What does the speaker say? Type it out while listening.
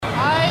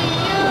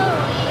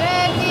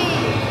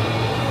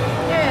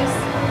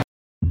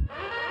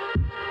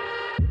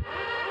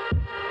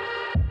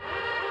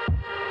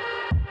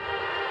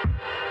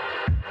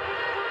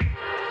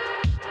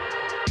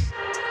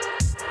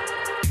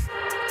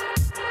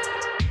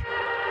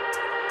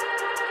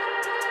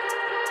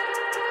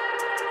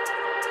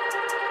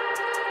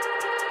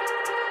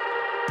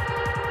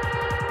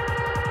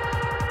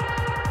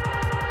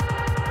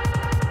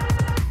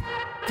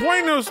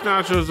Buenos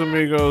nachos,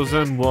 amigos,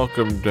 and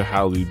welcome to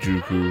Howley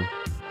Juku,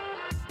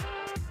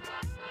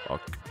 a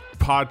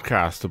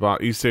podcast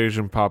about East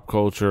Asian pop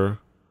culture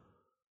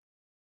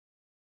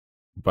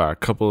by a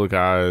couple of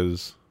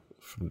guys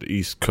from the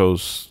East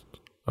Coast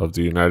of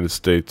the United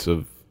States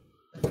of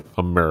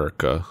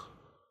America.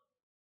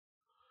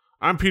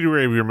 I'm Peter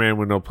Rave, your man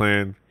with no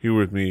plan. Here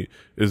with me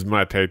is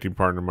my tag team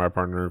partner, my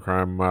partner in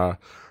crime, my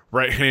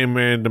right hand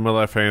man to my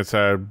left hand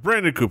side,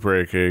 Brandon Cooper,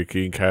 aka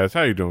King Kaz.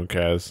 How you doing,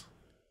 Kaz?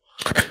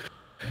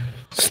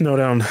 Snow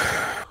down.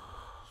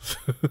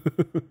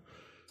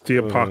 The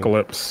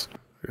apocalypse.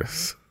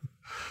 Yes.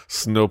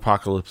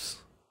 Snowpocalypse.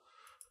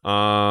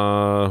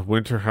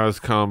 Winter has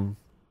come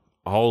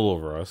all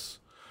over us.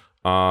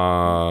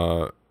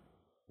 Well,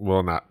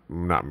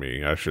 not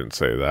me. I shouldn't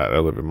say that. I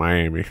live in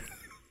Miami.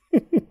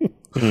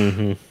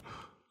 Mm-hmm.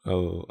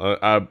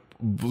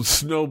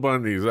 Snow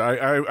bunnies.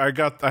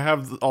 I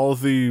have all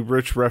the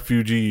rich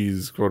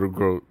refugees, quote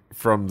unquote,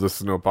 from the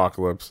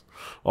snowpocalypse.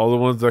 All the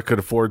ones that could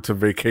afford to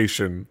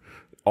vacation,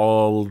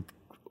 all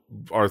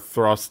are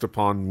thrust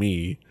upon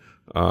me.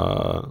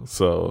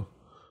 So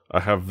I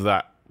have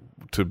that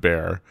to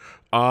bear.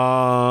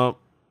 We're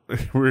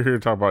here to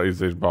talk about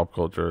East Asian pop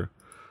culture.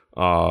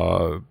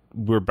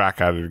 We're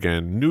back at it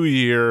again. New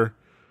year,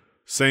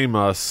 same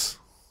us.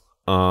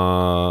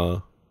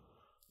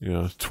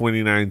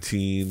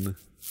 2019.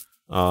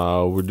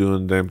 We're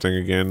doing the damn thing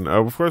again.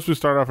 Of course, we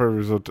start off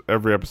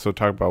every episode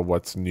talking about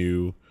what's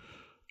new,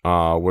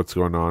 what's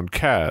going on.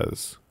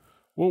 Kaz,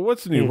 well,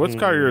 what's new? What's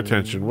got your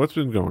attention? What's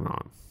been going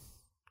on?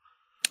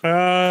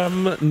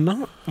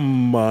 Not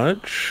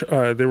much.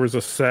 There was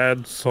a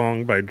sad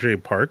song by Jay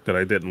Park that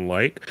I didn't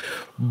like,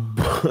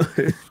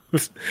 but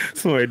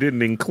so I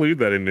didn't include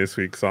that in this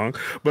week's song.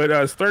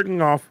 But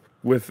starting off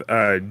with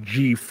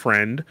G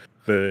Friend,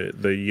 the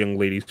young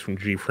ladies from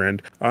G Friend.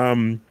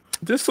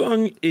 This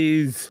song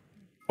is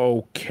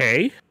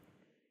okay.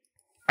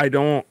 I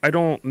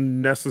don't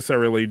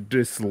necessarily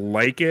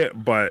dislike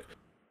it, but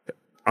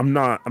I'm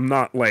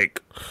not like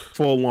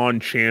full on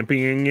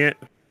championing it.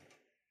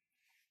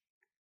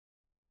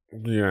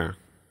 Yeah,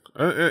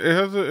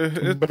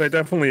 but I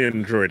definitely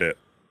enjoyed it.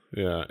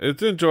 Yeah,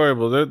 it's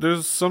enjoyable.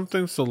 There's some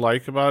things to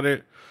like about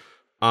it.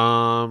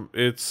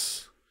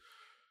 It's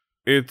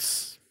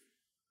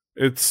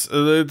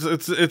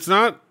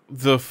not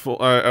the full.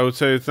 I would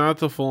say it's not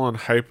the full on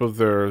hype of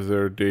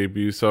their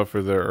debut stuff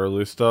or their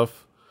early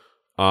stuff.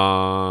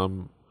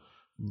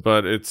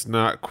 But it's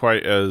not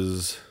quite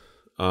as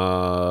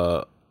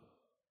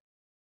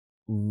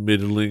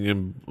middling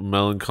and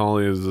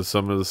melancholy as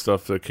some of the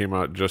stuff that came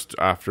out just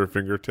after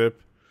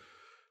Fingertip.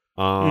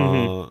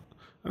 I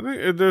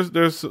think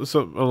there's a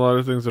lot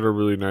of things that are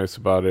really nice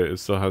about it. It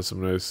still has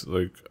some nice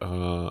feel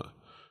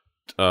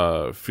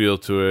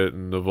to it,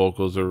 and the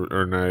vocals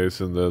are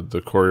nice, and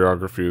the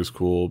choreography is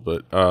cool.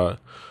 But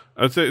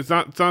I'd say it's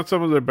not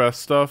some of their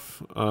best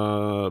stuff,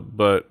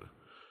 but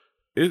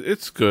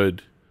it's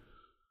good.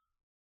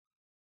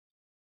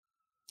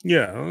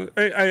 Yeah,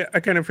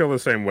 I kind of feel the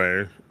same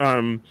way.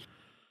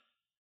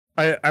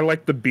 I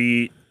like the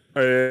beat.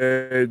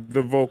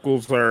 The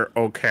vocals are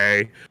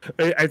okay.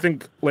 I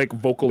think like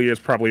vocally is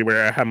probably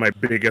where I have my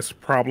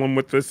biggest problem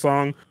with this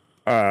song.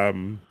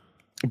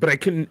 But I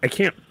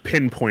can't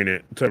pinpoint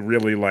it to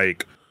really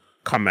like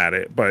come at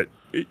it. But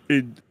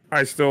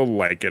I still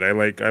like it. I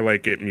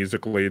like it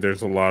musically.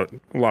 There's a lot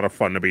of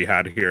fun to be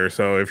had here.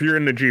 So if you're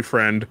into G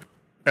Friend,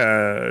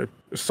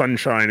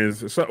 Sunshine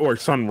or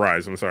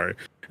Sunrise, I'm sorry,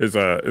 is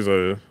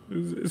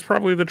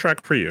probably the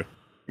track for you.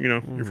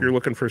 If you're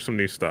looking for some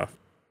new stuff.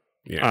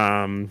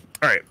 Yeah. All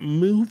right,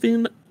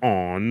 moving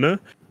on.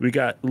 We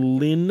got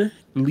Lee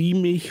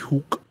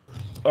Mei-hook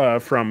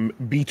from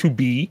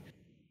B2B.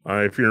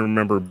 If you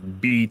remember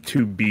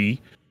B2B,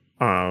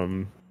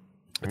 I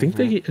think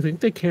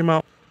they came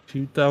out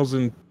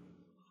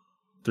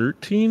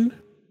 2013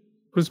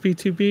 was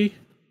B2B.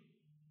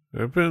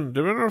 They've been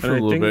around for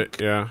a little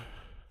bit, yeah.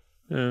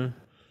 Yeah. I'm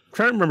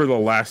trying to remember the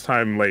last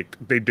time like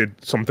they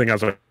did something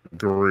as a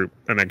group,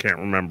 and I can't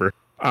remember.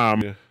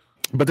 Yeah.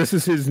 But this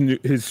is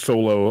his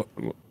solo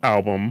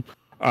album,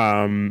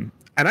 and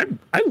I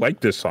like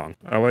this song.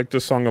 I like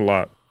this song a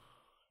lot.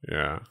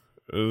 Yeah,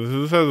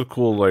 this has a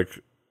cool like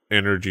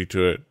energy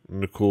to it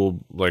and a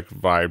cool like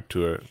vibe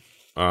to it.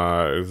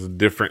 It's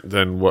different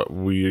than what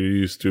we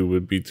used to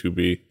with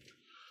B2B.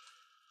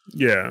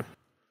 Yeah.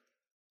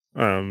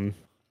 I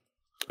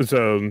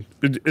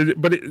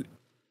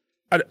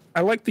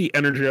like the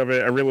energy of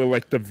it. I really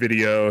like the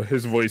video.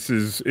 His voice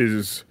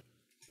is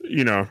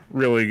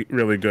really,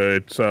 really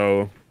good.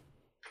 So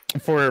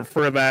for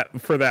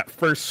that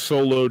first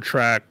solo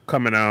track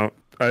coming out,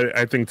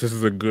 I think this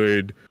is a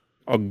good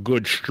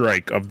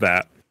strike of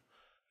that.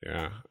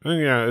 Yeah,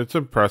 and yeah, it's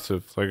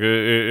impressive. Like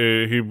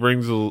he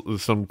brings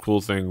some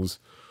cool things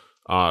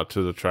to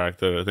the track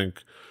that I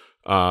think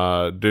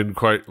didn't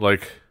quite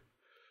like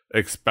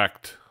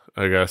expect.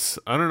 I guess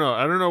I don't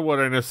know what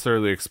I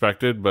necessarily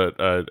expected, but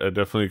I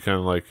definitely kind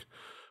of like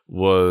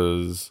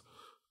was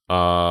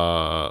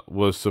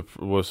was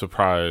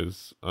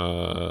surprised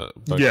by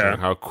Yeah. kinda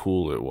how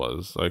cool it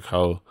was, like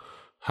how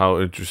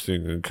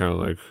interesting and kind of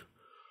like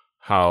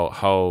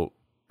how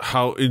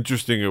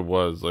interesting it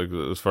was, like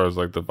as far as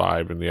like the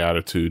vibe and the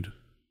attitude.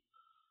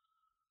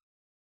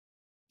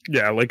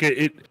 Yeah, like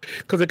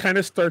because it kind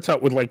of starts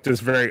out with like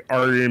this very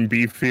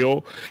R&B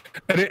feel,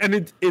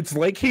 it's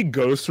like he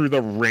goes through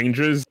the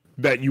ranges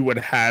that you would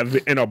have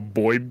in a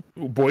boy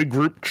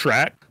group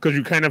track, because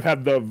you kind of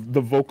have the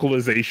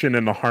vocalization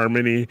and the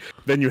harmony,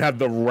 then you have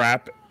the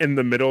rap in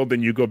the middle,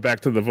 then you go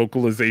back to the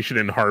vocalization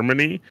and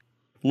harmony,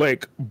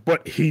 like,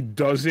 but he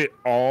does it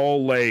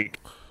all like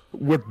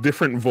with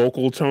different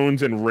vocal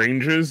tones and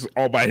ranges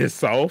all by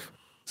himself.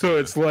 So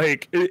it's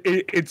like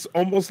it's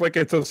almost like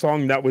it's a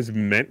song that was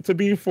meant to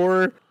be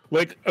for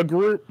like a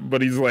group,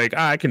 but he's like,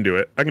 I can do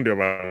it. I can do it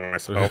by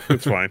myself.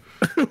 It's fine.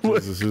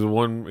 He's a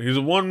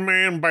one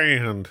man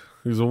band.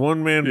 He's a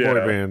one man boy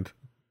Yeah. band.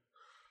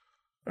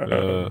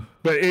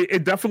 But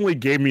it definitely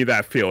gave me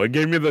that feel. It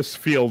gave me this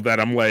feel that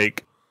I'm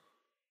like,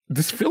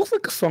 this feels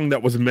like a song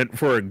that was meant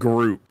for a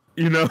group,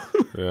 you know?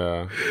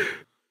 Yeah.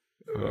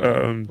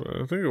 I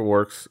think it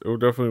works. It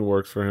definitely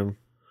works for him.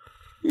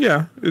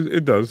 Yeah,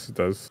 it does. It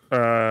does.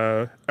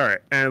 All right.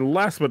 And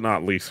last but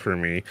not least for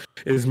me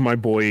is my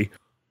boy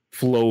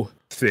Flow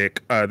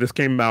Sick. This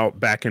came out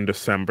back in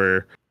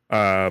December.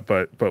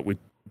 But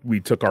we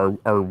took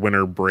our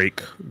winter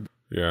break.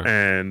 Yeah.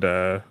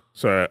 And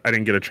so I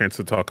didn't get a chance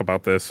to talk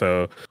about this.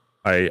 So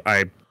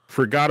I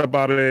forgot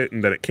about it,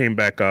 and then it came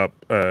back up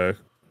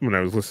when I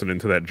was listening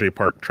to that J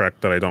Park track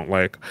that I don't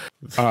like.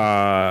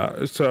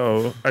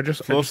 So I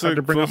just had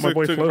to bring up my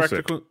boy Flow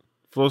Sick.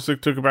 Flow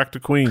Sick took it back to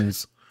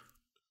Queens.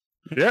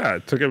 Yeah,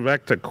 it took it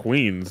back to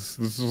Queens.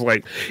 This is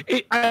like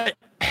I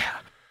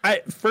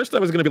first I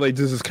was gonna be like,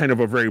 this is kind of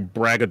a very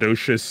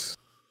braggadocious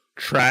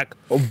track,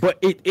 but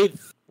it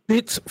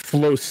fits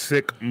Flow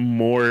Sick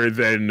more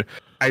than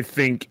I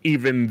think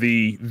even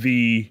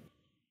the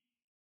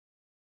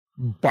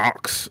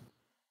box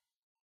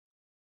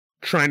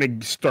trying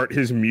to start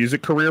his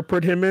music career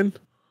put him in.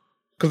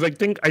 Because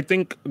I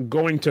think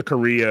going to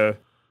Korea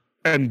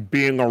and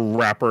being a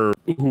rapper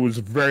who's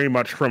very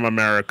much from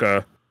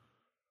America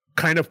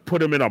kind of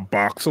put him in a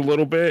box a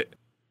little bit,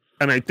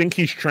 and I think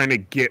he's trying to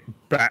get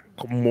back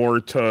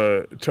more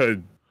to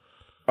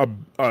a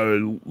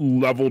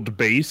leveled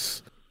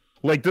base.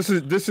 Like this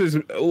is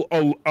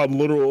a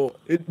little,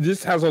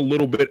 this has a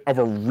little bit of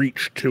a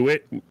reach to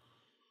it,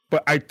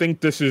 but I think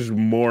this is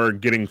more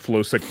getting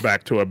Flow Sick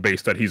back to a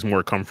base that he's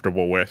more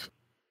comfortable with.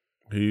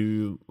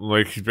 He's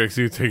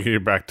basically taking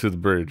it back to the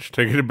bridge,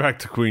 taking it back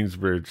to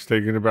Queensbridge,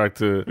 taking it back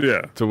to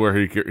where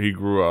he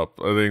grew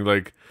up. I think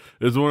like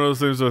it's one of those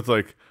things where it's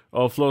like,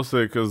 oh, Flow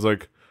Sick is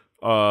like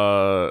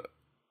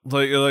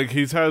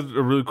he's had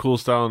a really cool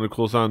style and a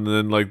cool sound, and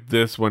then like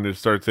this, when it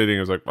starts hitting,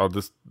 it's like, oh,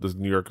 this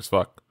New York as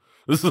fuck.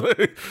 This is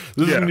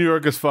New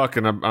York as fuck,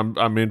 and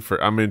I'm in for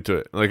it. I'm into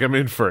it. Like I'm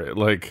in for it.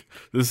 Like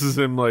this is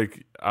him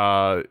like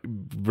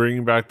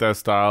bringing back that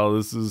style.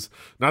 This is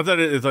not that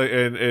it's like,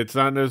 and it's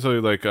not necessarily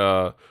like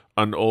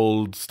an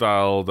old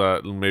style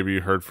that maybe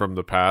you heard from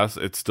the past.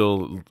 It's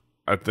still,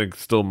 I think,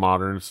 still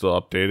modern, still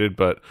updated,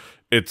 but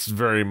it's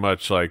very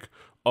much like,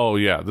 oh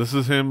yeah, this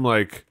is him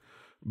like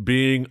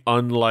being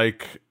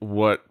unlike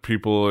what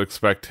people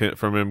expect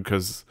from him,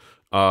 because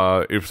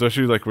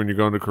especially like when you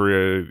go into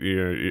Korea,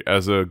 you know,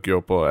 as a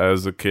gyopo,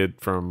 as a kid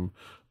from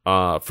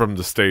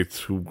the States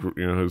who,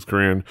 you know, who's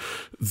Korean,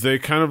 they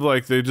kind of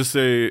like, they just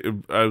say,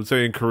 I would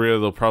say in Korea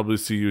they'll probably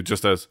see you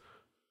just as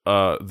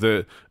as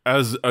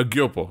a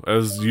gyopo,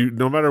 as you,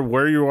 no matter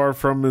where you are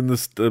from in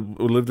this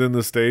lived in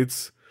the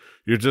States,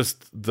 you're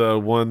just the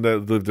one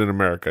that lived in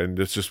America, and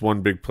it's just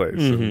one big place.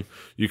 Mm-hmm. And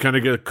you kind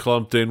of get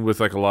clumped in with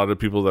like a lot of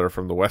people that are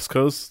from the West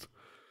Coast.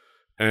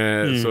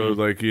 And so,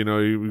 like, you know,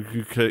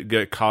 you could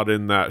get caught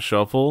in that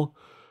shuffle,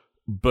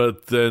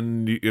 but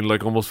then you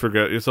like almost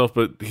forget yourself.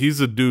 But he's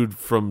a dude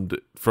from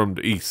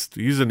the East.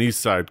 He's an East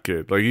Side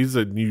kid. Like, he's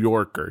a New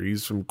Yorker.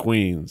 He's from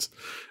Queens.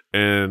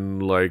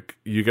 And, like,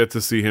 you get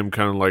to see him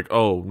kind of like,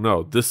 oh,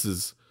 no, this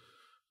is,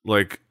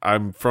 like,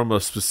 I'm from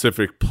a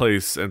specific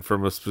place and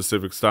from a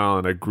specific style,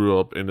 and I grew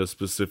up in a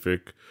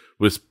specific,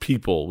 with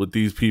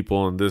these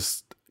people, and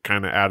this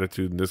kind of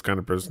attitude and this kind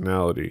of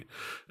personality.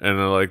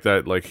 And I like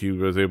that, like, he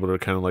was able to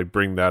kind of like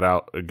bring that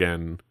out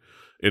again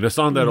in a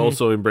song that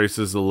also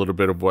embraces a little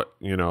bit of what,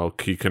 you know,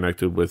 he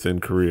connected with in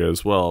Korea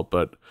as well,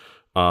 but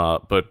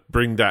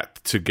bring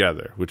that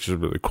together, which is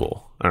really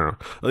cool. I don't know,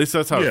 at least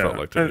that's how it felt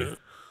like to me.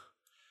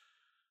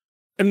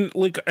 And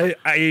like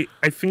I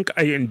think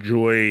I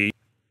enjoy,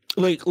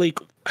 like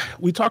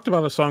we talked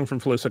about a song from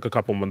Flow Sick a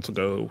couple months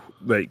ago,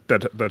 like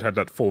that had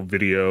that full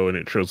video, and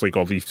it shows like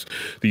all these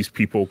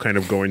people kind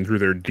of going through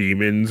their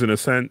demons in a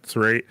sense,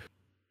 right?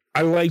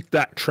 I like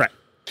that track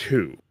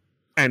too.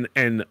 And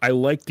I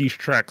like these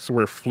tracks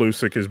where Flow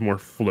Sick is more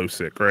Flow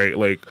Sick, right?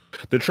 Like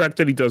the track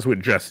that he does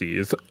with Jesse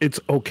it's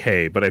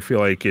okay, but I feel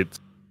like it's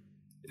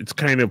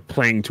kind of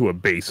playing to a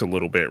base a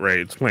little bit, right?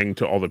 It's playing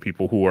to all the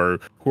people who are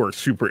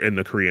super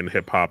into Korean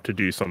hip hop to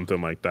do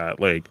something like that.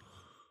 Like,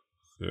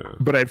 Yeah.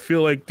 But I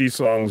feel like these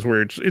songs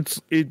where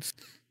it's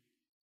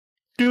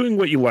doing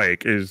what you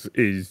like is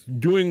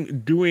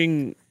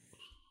doing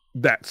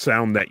that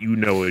sound that you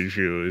know is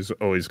you is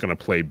always going to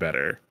play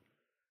better.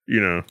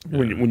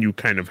 When you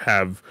kind of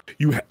have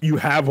you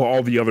have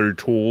all the other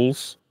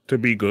tools to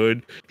be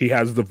good. He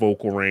has the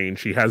vocal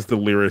range, he has the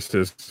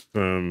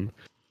lyricism,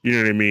 you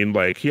know what I mean?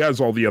 Like, he has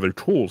all the other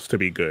tools to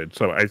be good.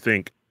 So I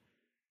think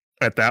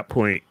at that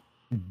point,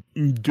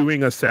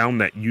 doing a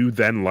sound that you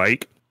then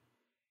like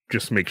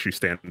just makes you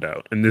stand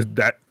out. And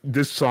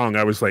this song,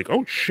 I was like,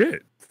 oh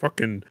shit,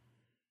 fucking.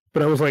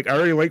 But I was like, I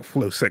already like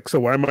Flow 6, so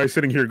why am I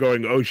sitting here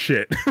going, oh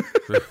shit?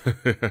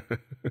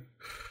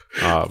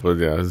 But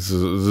yeah, it's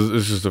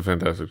just a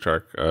fantastic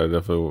track.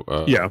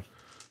 Definitely. Yeah.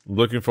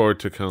 Looking forward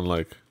to kind of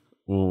like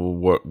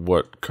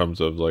what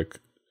comes of like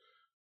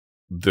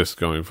this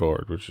going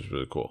forward, which is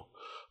really cool.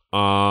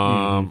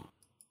 All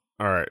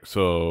right.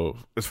 So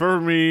as for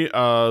me,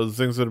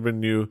 things that have been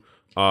new.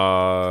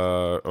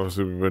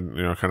 Obviously we've been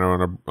kind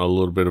of on a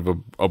little bit of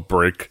a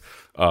break.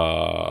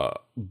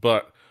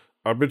 But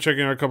I've been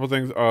checking out a couple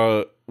things.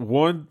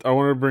 One I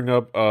wanted to bring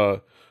up.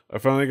 I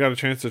finally got a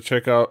chance to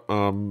check out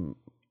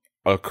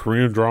a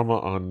Korean drama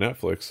on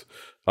Netflix,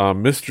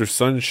 Mr.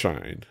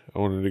 Sunshine. I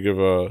wanted to give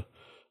a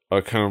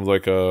kind of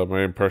like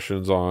my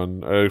impressions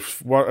on.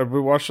 I've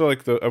watched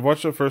I've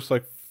watched the first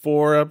like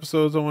 4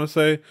 episodes, I want to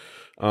say.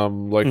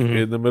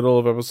 In the middle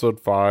of episode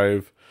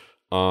 5,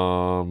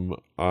 I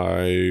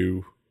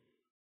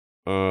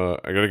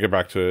gotta get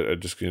back to it. I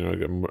just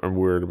I'm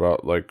weird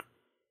about like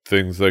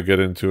things I get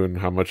into and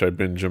how much I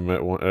binge them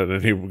at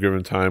any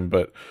given time,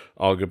 but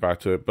I'll get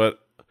back to it. But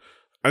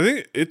I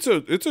think it's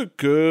a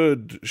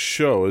good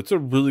show. It's a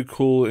really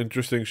cool,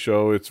 interesting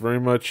show. It's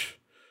very much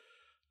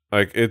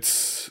like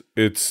it's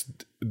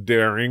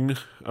daring,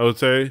 I would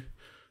say.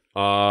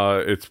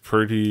 It's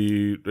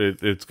pretty.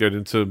 It's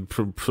getting to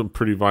some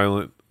pretty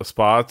violent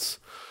spots.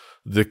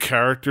 The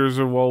characters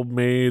are well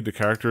made. The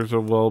characters are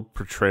well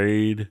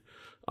portrayed.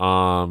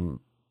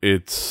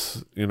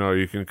 It's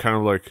you can kind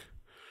of like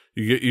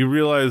you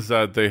realize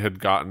that they had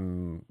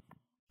gotten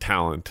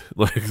talent,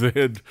 like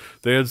they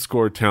had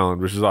scored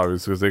talent, which is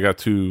obvious because they got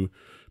 2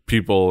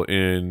 people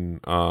in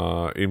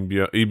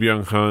Lee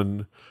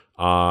Byung-hun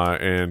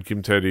and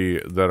Kim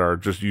Tae-ri that are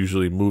just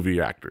usually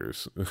movie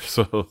actors.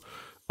 So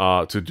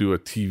to do a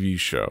TV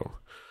show,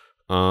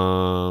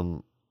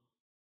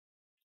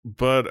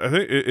 but I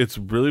think it's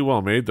really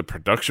well made. The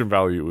production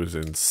value is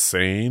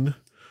insane.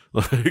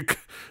 Like,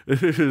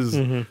 it is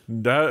that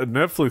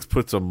Netflix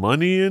put some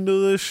money into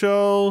this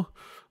show,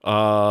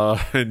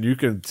 and you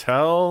can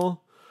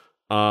tell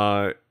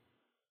it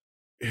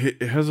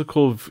has a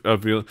cool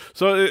feeling.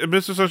 So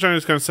Mr. Sunshine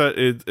is kind of set.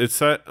 It's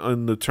set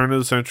in the turn of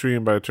the century,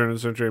 and by turn of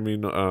the century, I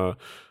mean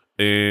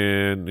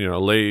in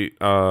late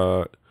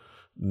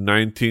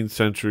 19th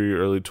century,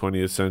 early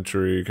 20th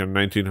century, kind of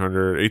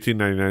 1900,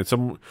 1899,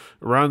 some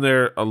around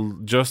there,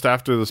 just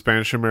after the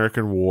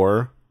Spanish-American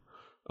War.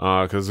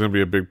 Because it's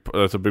gonna be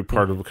that's a big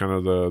part of kind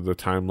of the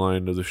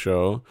timeline of the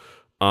show,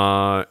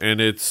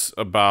 and it's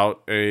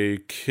about a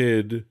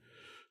kid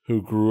who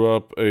grew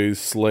up a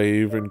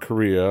slave in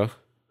Korea,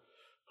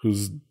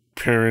 whose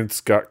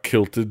parents got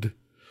kilted,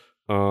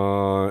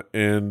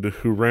 and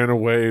who ran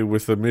away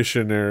with a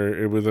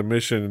missionary a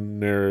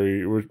mission,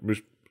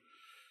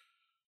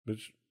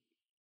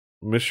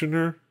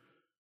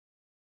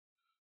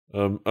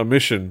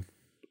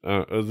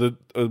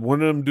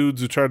 one of them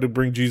dudes who tried to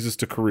bring Jesus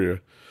to Korea.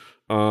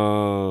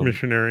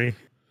 Missionary.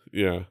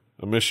 Yeah,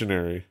 a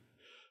missionary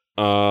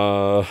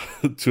to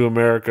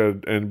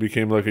America, and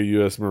became like a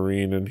U.S.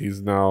 Marine, and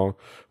he's now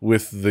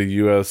with the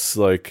U.S.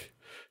 like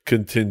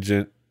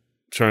contingent,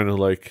 trying to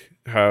like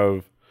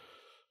have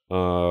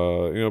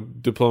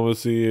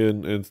diplomacy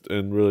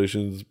and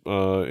relations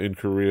in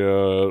Korea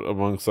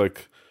amongst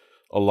like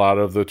a lot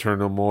of the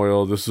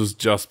turmoil. This was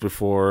just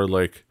before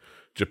like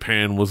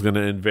Japan was going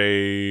to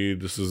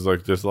invade. This is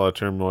like there's a lot of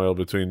turmoil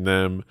between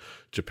them,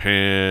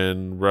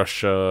 Japan,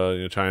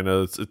 Russia,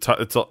 China. It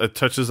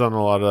touches on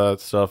a lot of that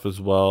stuff as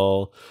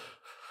well.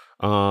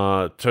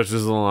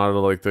 Touches on a lot of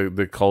like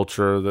the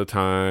culture of the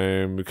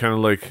time. It kind of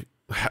like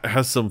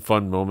has some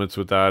fun moments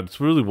with that. It's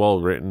really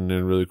well written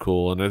and really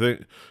cool. And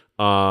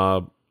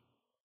I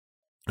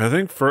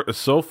think for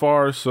so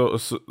far, so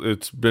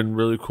it's been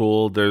really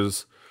cool.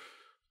 There's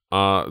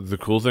the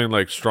cool thing,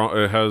 like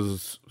it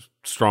has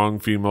strong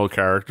female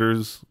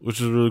characters,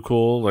 which is really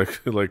cool,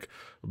 like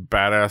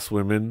badass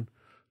women,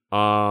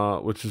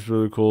 which is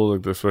really cool,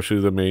 like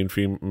especially the main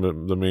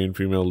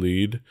female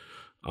lead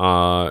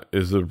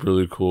is a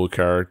really cool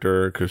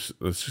character because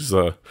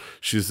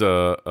she's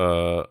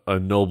a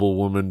noble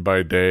woman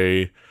by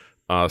day,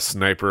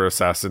 sniper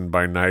assassin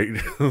by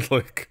night,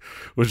 like,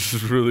 which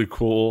is really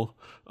cool,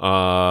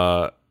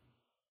 and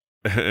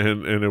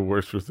it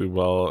works really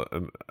well.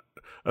 And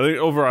I think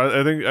overall,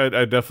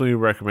 I definitely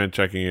recommend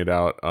checking it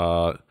out.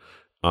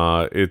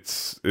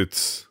 It's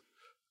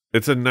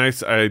a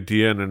nice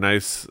idea and a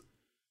nice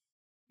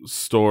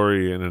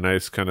story and a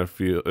nice kind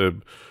of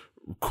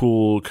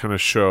cool kind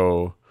of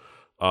show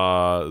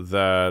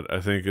that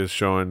I think is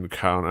showing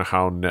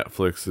how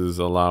Netflix is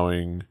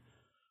allowing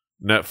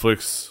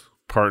Netflix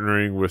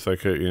partnering with like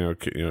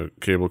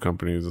cable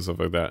companies and stuff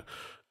like that.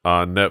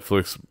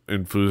 Netflix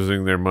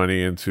infusing their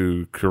money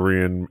into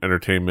Korean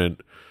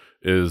entertainment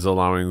is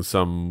allowing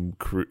some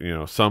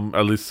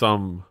at least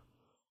some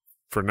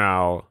for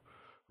now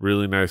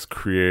really nice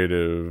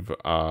creative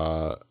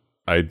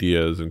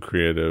ideas and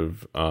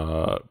creative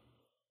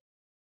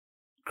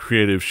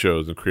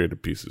shows and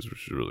creative pieces,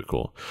 which is really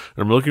cool.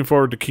 And I'm looking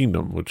forward to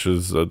Kingdom, which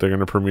is they're going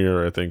to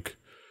premiere, I think,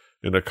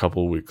 in a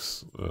couple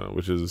weeks,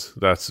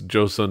 that's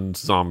Joseon's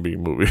zombie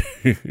movie,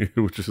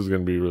 which is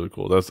going to be really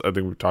cool. I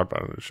think we've talked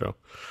about it in the show,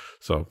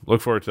 so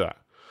look forward to that.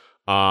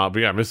 But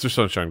yeah, Mr.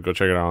 Sunshine, go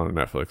check it out on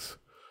Netflix.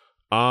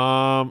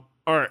 All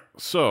right,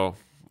 so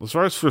as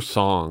far as for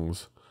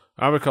songs,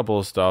 I have a couple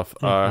of stuff,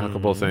 a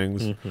couple of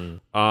things.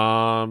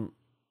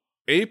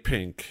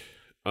 A-Pink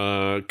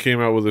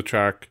came out with a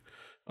track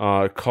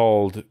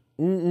called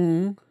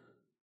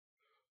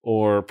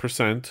or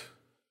Percent.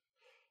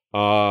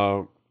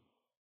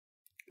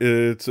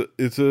 It's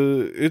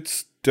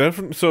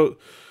definitely so.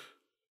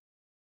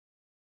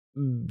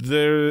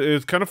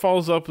 It kind of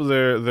follows up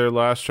their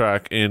last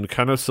track in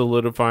kind of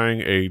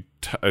solidifying a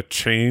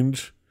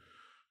change,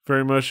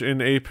 very much in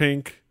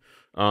A-Pink.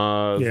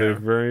 They've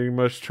very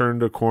much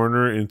turned a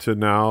corner into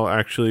now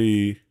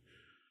actually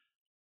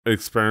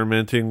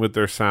experimenting with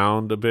their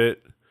sound a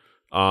bit.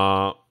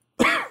 Definitely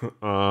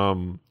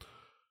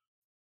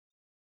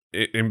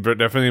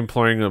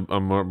employing a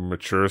more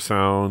mature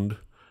sound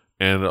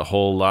and a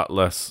whole lot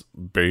less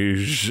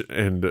beige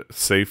and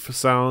safe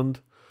sound.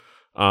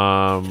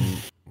 Because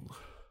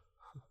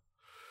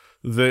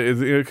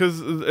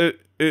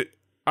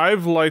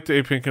I've liked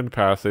A-Pink in the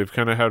past. They've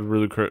kind of had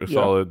really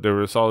solid. They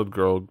were a solid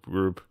girl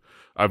group.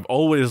 I've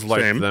always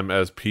liked them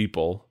as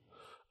people.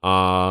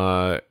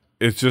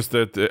 It's just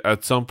that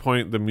at some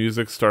point the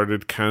music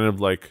started kind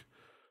of like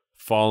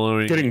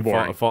getting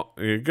boring.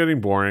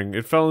 Getting boring.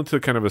 It fell into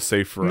kind of a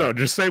safe rut. No,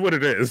 just say what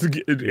it is.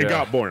 It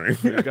got boring.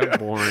 It got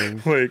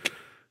boring. Like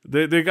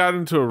they got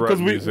into a rut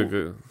music.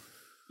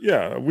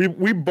 Yeah,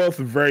 we both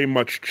very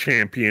much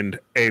championed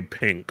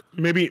A-Pink.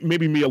 Maybe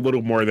me a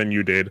little more than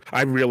you did.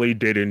 I really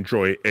did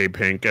enjoy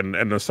A-Pink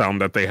and the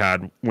sound that they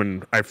had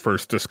when I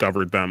first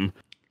discovered them.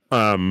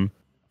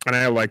 And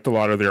I liked a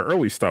lot of their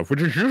early stuff,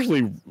 which is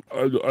usually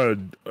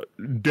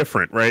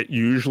different, right?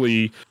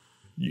 Usually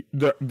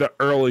the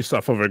early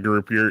stuff of a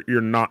group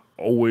you're not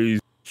always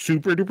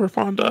super duper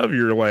fond of.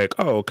 You're like,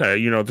 oh,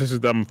 okay, this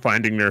is them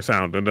finding their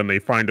sound, and then they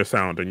find a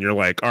sound and you're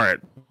like, all right,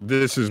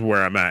 this is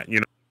where I'm at,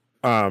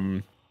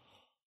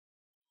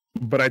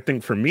 but I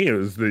think for me it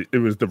was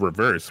the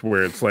reverse,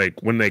 where it's like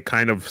when they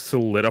kind of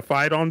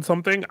solidified on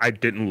something, I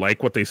didn't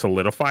like what they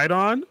solidified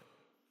on.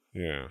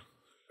 Yeah.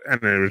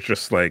 And it was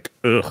just like,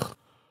 ugh.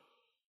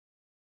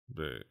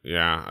 But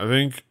yeah, I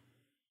think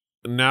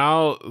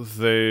now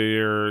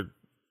with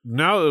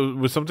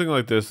something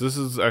like this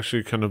is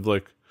actually kind of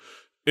like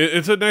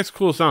it's a nice,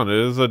 cool sound. It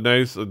is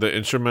the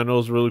instrumental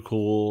is really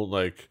cool.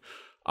 Like,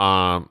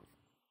 has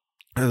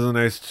a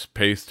nice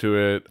pace to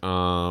it.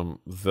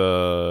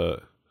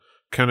 The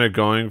kind of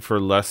going for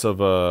less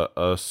of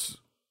a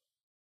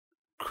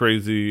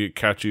crazy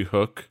catchy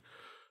hook,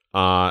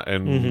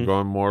 and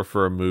going more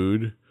for a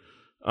mood,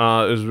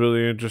 is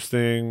really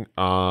interesting.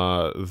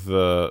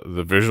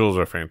 The visuals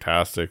are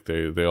fantastic.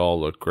 They all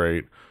look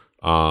great.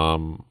 They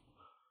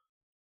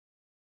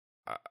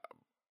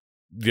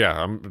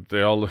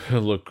all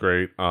look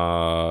great.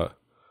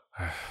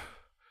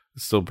 It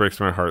still breaks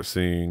my heart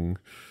seeing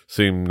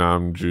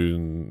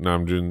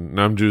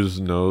Namjoon's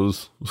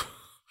nose.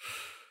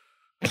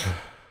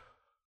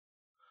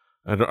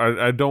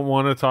 I don't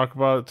want to talk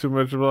about too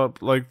much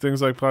about like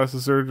things like plastic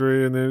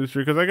surgery in the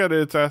industry, because I get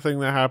it. It's a thing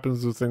that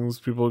happens with things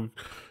people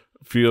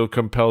feel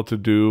compelled to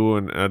do,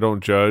 and I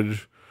don't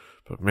judge.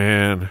 But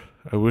man,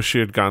 I wish she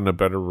had gotten a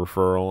better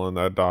referral on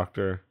that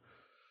doctor.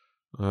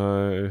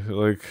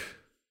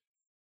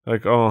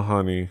 Like, oh,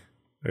 honey,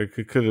 like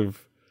it could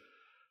have.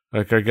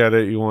 Like, I get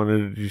it.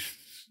 You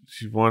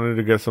she wanted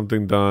to get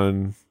something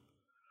done,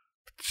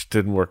 but it just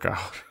didn't work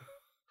out.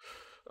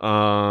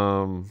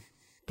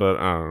 But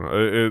I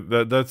don't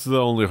know. That's the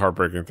only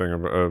heartbreaking thing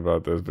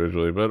about this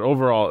visually. But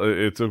overall,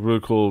 it's a really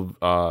cool.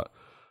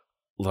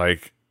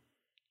 Like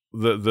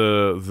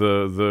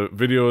the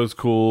video is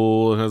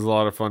cool and has a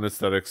lot of fun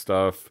aesthetic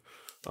stuff.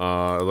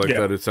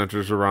 That it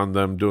centers around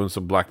them doing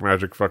some black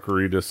magic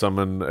fuckery to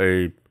summon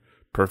a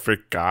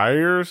perfect guy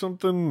or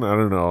something. I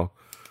don't know.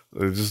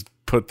 They just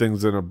put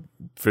things in a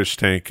fish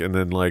tank and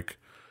then like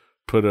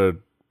put a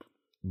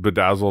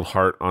bedazzled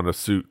heart on a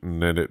suit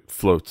and then it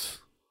floats.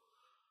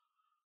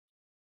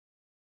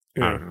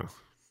 Yeah. I don't know.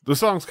 The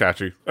song's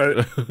catchy.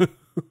 Yeah.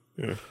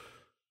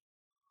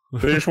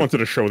 They just wanted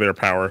to show their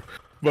power,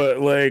 but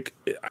like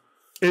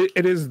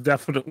it is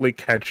definitely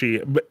catchy.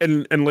 But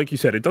and like you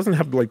said, it doesn't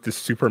have like this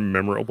super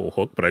memorable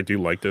hook, but I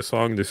do like this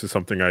song. This is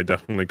something I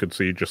definitely could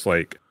see just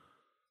like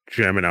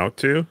jamming out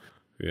to.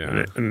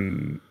 Yeah,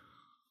 and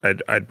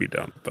I'd be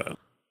down with that.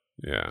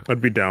 Yeah.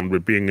 I'd be down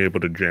with being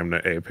able to jam to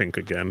A-Pink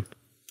again.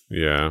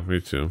 Yeah,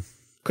 me too.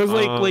 Because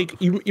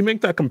like you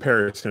make that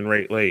comparison,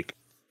 right? Like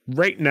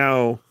right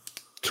now,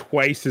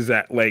 Twice is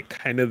at like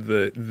kind of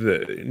the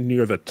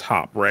near the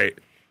top, right?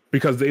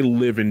 Because they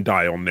live and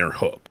die on their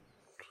hook,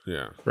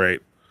 Yeah. right?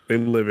 They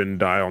live and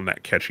die on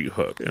that catchy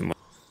hook, and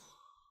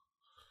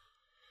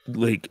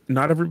like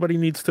not everybody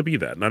needs to be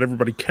that. Not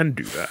everybody can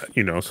do that,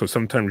 you know. So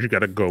sometimes you got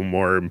to go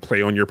more and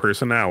play on your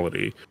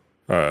personality,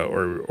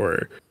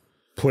 or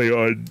play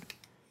on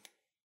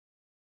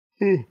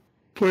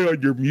play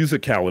on your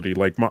musicality,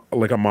 like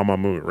a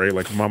Mamamoo, right?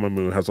 Like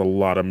Mamamoo has a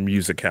lot of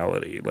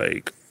musicality,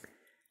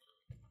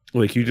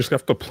 like you just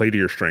have to play to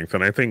your strength.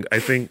 And I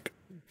think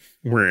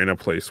we're in a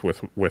place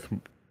with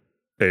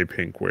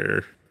A-Pink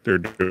where they're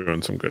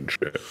doing some good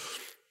shit.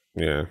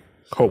 Yeah.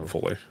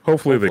 Hopefully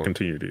they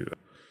continue to do that.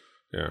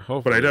 Yeah.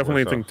 Hopefully, but I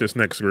definitely think this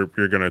next group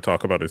you're going to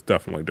talk about is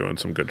definitely doing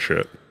some good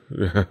shit.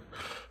 Yeah.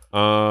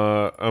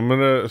 I'm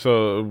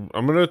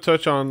gonna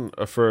touch on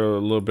for a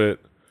little bit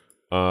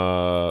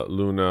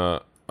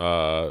Luna's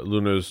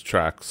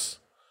tracks.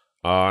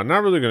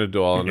 Not really gonna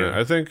do all on it.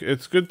 I think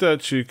it's good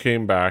that she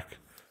came back.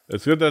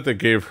 It's good that they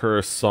gave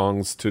her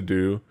songs to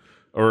do,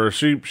 or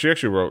she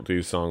actually wrote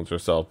these songs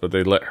herself, but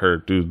they let her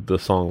do the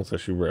songs that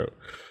she wrote.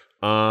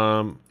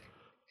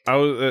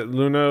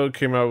 Luna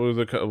came out with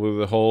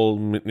a whole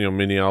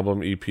mini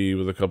album EP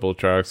with a couple of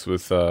tracks,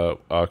 with a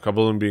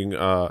couple of them being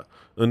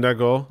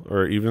Undago,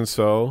 or Even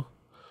So,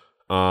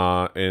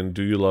 and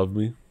Do You Love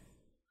Me.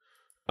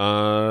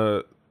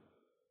 I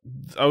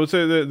would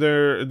say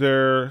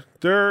that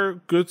they're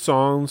good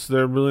songs.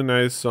 They're really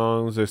nice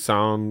songs. They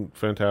sound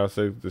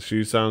fantastic.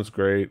 She sounds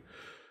great.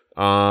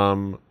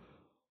 They're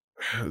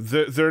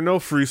no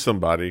Free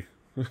Somebody.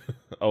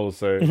 I will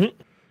say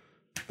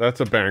that's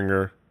a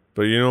banger.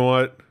 But you know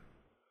what?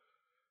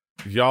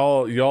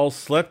 Y'all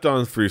slept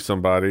on Free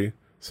Somebody,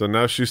 so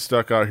now she's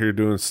stuck out here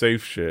doing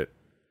safe shit.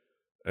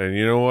 And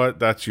you know what?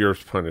 That's your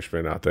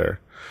punishment out there.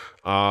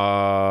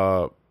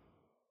 But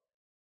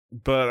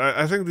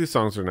I think these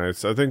songs are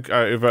nice. I think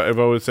if I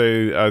would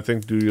say, I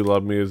think "Do You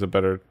Love Me" is a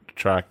better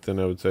track than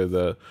I would say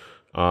than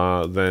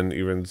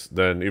Even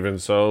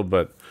So.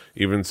 But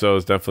Even So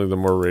is definitely the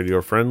more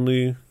radio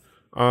friendly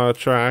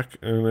track,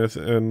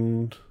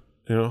 and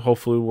you know,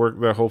 hopefully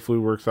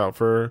works out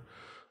for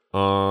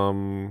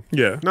her.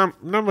 Yeah.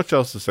 Not much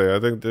else to say. I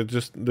think they're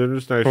just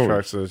nice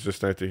tracks, and it's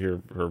just nice to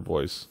hear her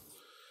voice.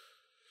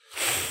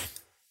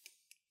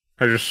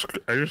 I just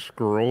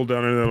scrolled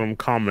down into them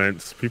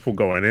comments, people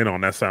going in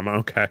on SM.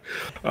 Okay.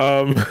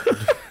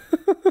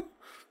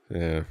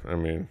 Yeah, I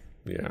mean,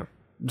 yeah.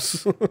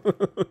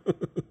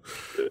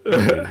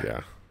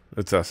 Yeah.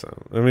 It's SM.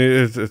 I mean,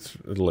 it's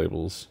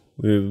labels.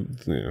 Yeah.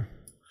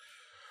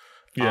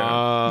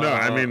 Yeah. No,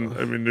 I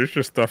mean there's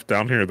just stuff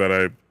down here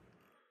that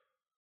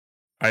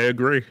I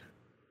agree.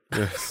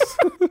 Yes.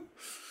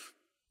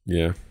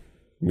 Yeah.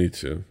 Me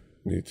too.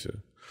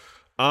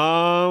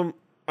 All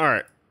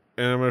right.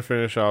 And I'm gonna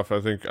finish off.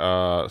 I think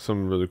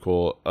something really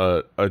cool.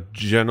 A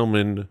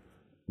gentleman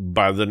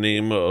by the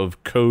name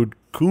of Code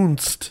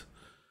Kunst.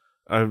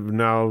 I'm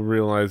now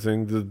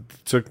realizing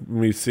it took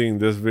me seeing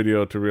this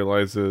video to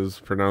realize it is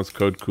pronounced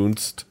Code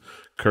Kunst,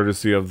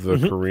 courtesy of the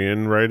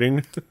Korean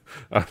writing.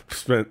 I've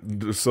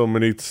spent so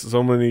much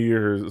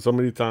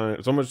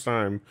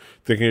time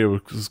thinking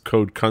it was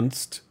Code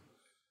Kunst,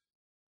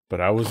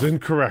 but I was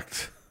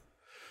incorrect.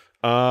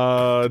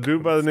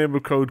 Dude by the name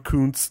of Code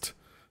Kunst.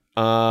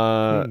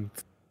 Kunst,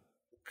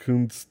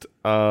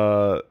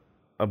 I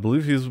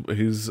believe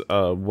he's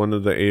one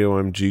of the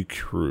AOMG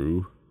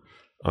crew.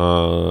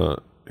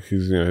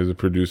 He's a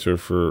producer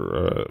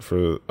for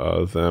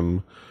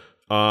them.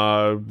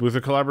 With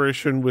a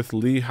collaboration with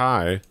Lee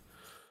High,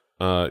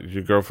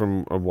 your girl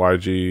from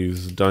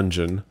YG's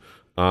Dungeon.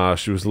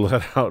 She was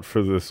let out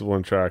for this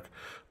one track.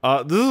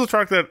 This is a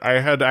track that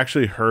I had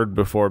actually heard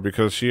before,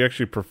 because she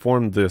actually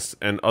performed this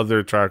and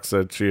other tracks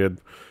that she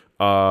had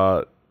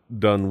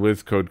done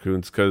with Code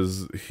Kunst,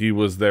 because he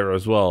was there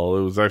as well.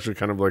 It was actually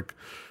kind of like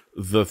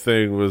the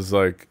thing was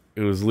like,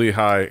 it was Lee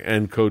High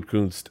and Code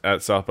Kunst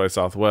at South by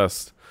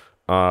Southwest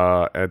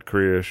at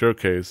Korea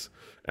Showcase,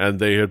 and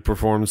they had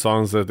performed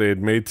songs that they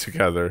had made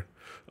together,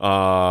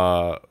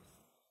 and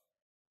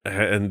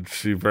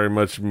she very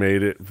much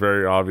made it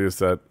very obvious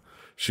that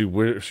she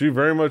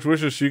very much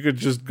wishes she could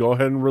just go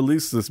ahead and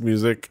release this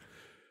music.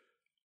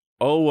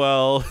 Oh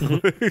well.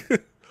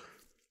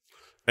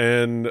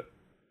 And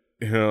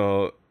you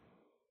know,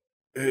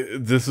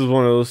 this is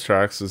one of those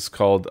tracks. It's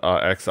called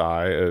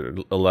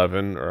XI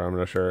 11, or I'm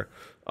not sure.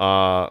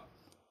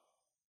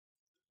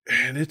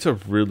 And it's a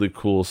really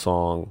cool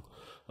song.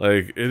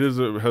 Like, has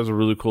a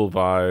really cool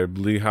vibe.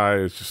 Lee High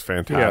is just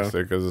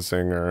fantastic as a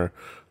singer.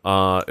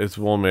 It's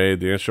well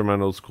made. The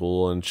instrumental's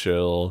cool and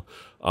chill.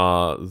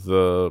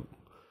 The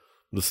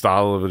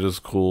style of it is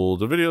cool.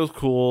 The video's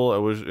cool. I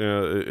wish,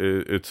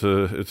 it's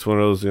one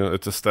of those,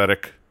 it's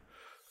aesthetic.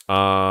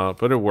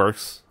 But it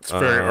works. It's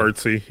very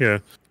artsy, yeah.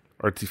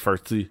 Artsy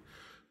fartsy.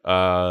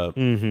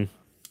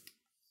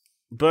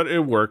 But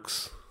it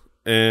works.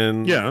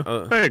 And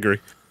I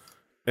agree.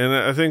 And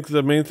I think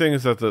the main thing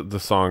is that the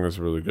song is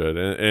really good,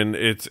 and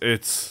it's one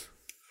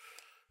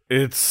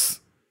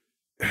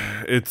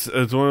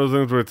of those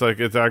things where it's like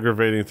it's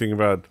aggravating thinking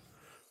about,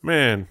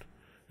 man,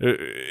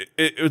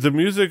 the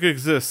music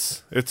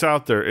exists, it's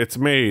out there, it's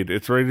made,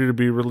 it's ready to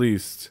be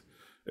released,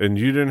 and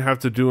you didn't have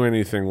to do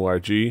anything,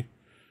 YG.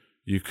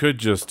 You could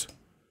just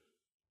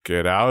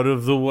get out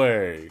of the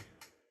way.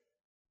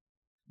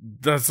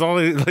 That's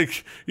all.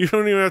 Like, you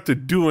don't even have to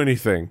do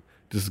anything.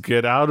 Just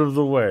get out of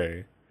the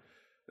way.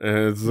 And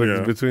it's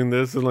like between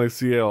this and like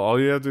CL, all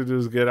you have to do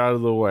is get out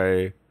of the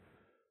way.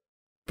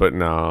 But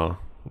no,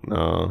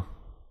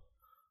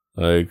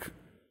 like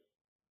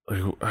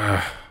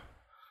why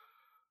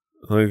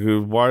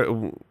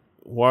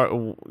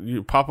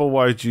you Papa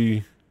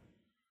YG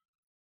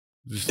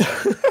just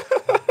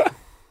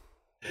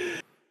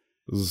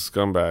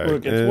scumbag.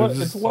 Look,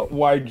 it's what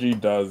YG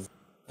does.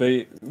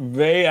 They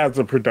as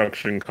a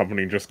production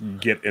company just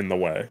get in the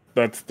way.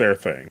 That's their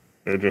thing.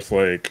 They're just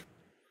like,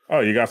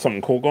 oh, you got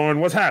something cool going?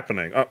 What's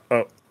happening?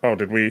 Oh,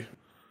 did we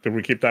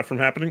keep that from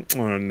happening?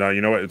 No, you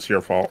know what? It's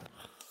your fault.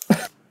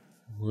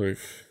 Like,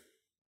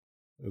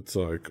 it's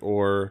like,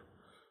 or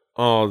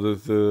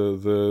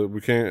the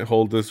we can't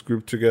hold this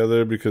group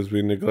together because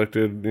we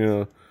neglected,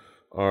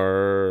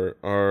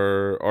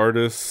 our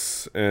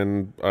artists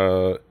and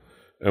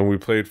we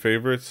played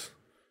favorites.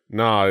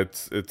 Nah,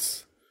 it's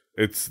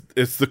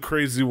the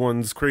crazy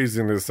one's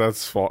craziness.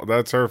 That's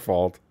her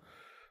fault.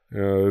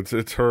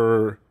 It's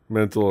her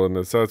mental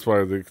illness. That's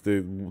why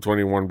the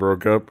 21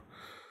 broke up.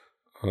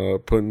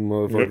 Putting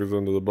motherfuckers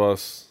under the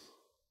bus.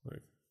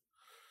 Like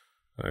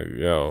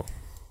yo.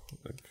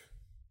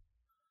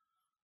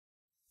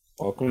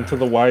 Welcome to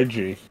the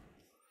YG.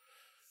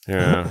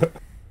 Yeah.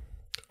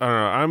 I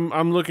don't know.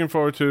 I'm looking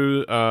forward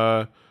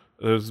to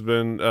there's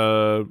been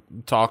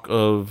talk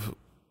of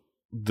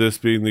this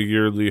being the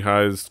year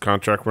Lehigh's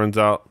contract runs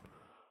out.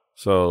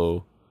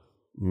 So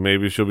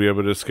maybe she'll be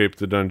able to escape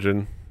the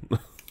dungeon.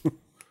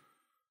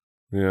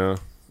 Yeah.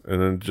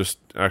 And then just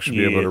actually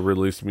be able to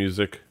release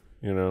music,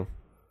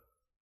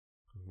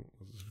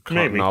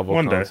 Maybe novel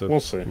one concept. day. We'll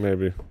see.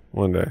 Maybe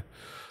one day.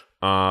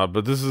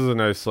 But this is a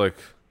nice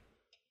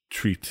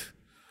treat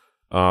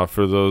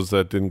for those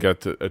that didn't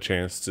get a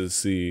chance to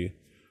see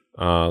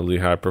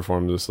Lehigh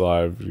perform this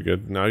live.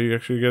 You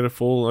actually get a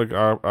full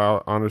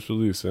honest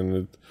release,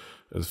 and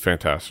it's a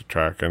fantastic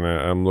track, and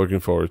I'm looking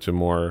forward to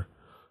more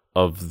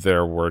of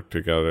their work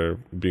together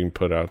being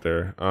put out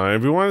there.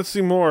 If you want to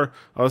see more,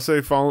 I'll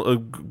say follow.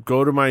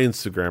 Go to my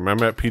Instagram.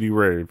 I'm at PD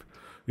Rave.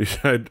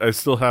 I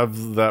still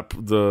have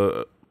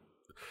the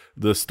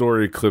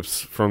story clips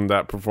from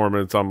that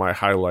performance on my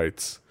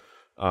highlights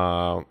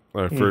for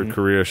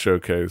Korea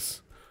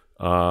Showcase.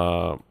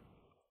 So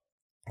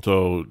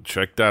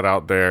check that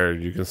out there.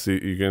 You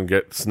can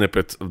get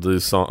snippets of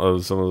some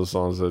of the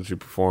songs that you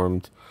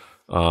performed,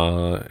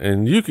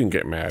 and you can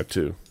get mad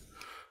too.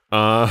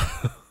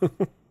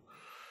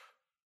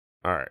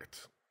 All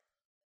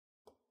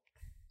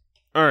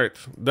right.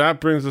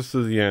 That brings us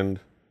to the end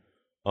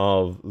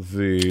of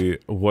the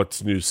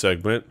What's New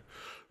segment.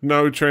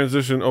 Now we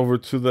transition over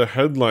to the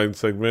headline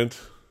segment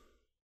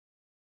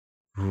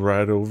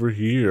right over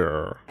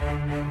here.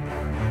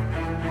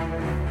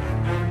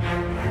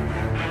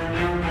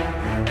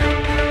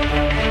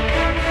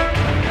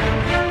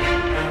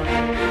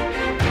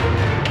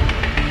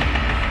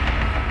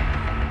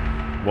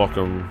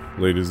 Welcome,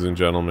 ladies and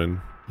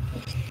gentlemen,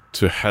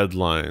 to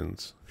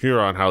Headlines here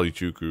on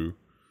Halichuku.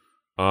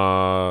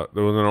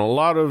 There wasn't a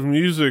lot of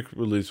music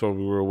released while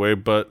we were away,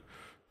 but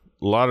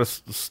a lot of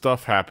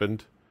stuff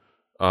happened.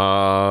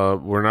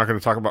 We're not going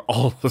to talk about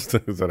all the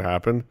things that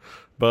happened,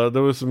 but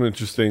there was some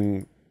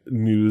interesting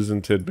news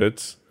and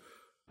tidbits.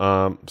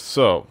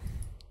 So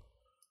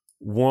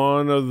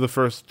one of the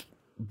first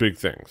big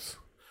things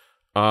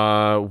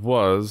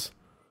was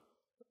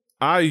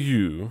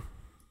IU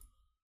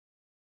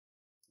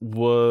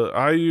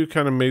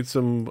kind of made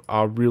some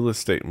real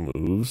estate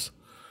moves,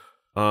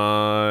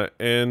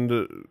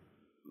 and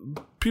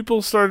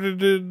people started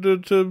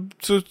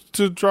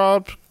to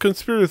drop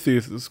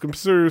conspiracy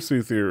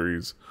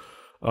theories.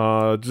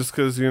 Just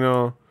because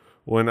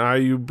when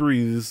IU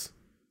breathes,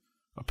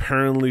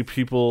 apparently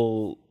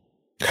people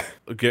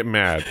get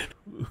mad.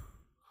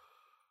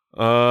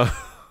 And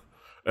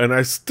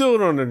I still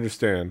don't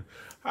understand.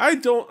 I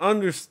don't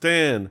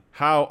understand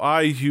how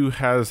IU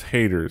has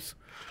haters.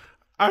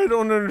 I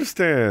don't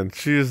understand.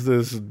 She is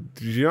this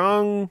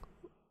young,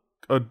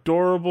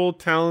 adorable,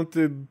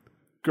 talented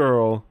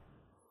girl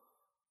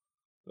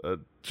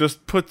that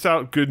just puts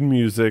out good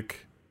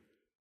music.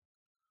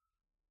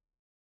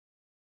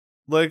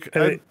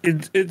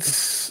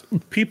 It's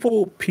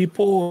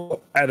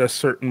people at a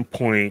certain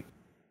point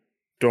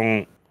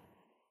don't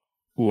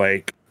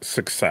like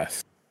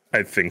success,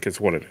 I think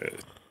is what it is.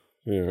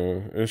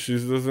 Yeah, and she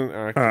doesn't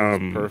act as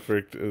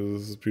perfect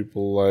as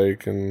people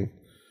like, and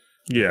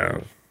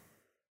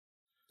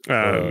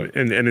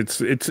and it's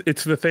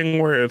the thing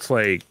where it's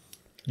like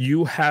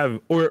you have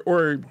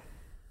or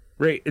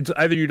right? It's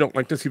either you don't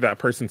like to see that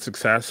person's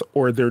success,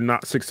 or they're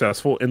not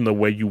successful in the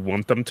way you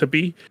want them to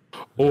be,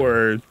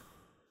 or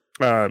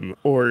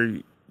or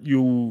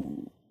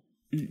you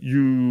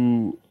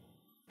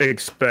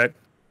expect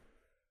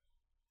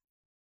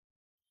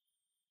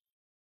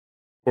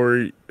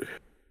or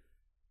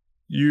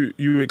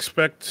you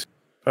expect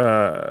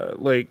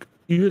like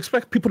you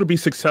expect people to be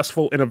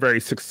successful in a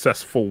very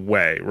successful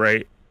way,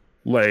 right?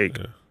 Like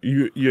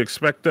Yeah. you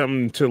expect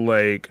them to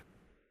like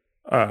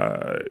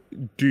uh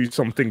do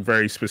something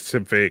very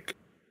specific,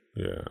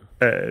 Yeah.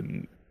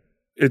 and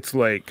it's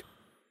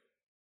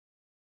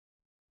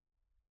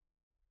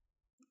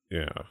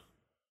Yeah.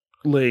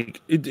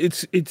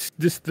 it's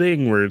this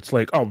thing where it's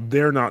like, oh,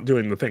 they're not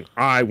doing the thing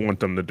I want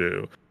them to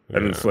do.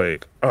 And Yeah. it's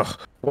like, oh,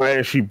 why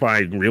is she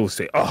buying real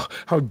estate? Oh,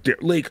 how dare,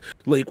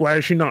 why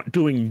is she not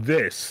doing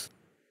this?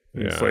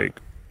 And it's Yeah. like,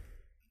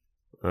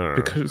 I don't know.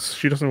 because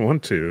she doesn't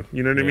want to.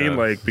 You know what I mean? Yeah.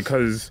 Like,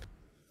 because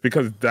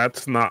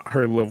that's not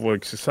her level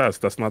of success.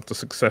 That's not the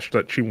success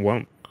that she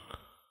wants.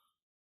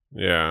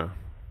 Yeah.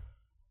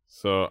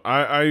 So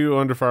IU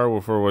under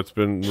fire for what's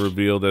been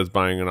revealed as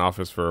buying an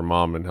office for her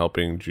mom and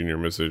helping junior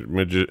magicians.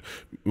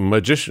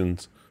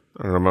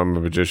 I don't know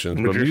about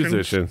magicians, but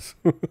musicians.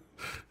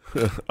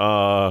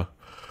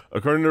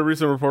 According to a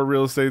recent report,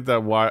 real estate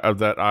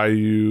that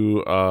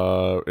IU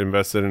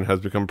invested in has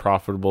become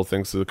profitable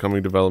thanks to the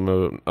coming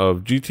development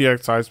of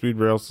GTX high-speed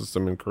rail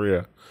system in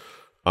Korea.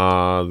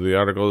 The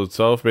article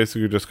itself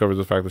basically just covers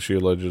the fact that she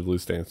allegedly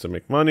stands to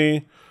make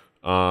money.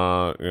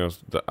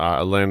 The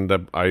land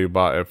that IU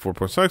bought at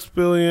 4.6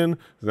 billion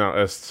is now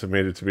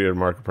estimated to be at a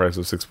market price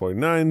of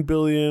 6.9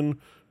 billion,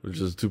 which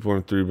is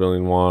 2.3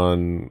 billion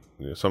won,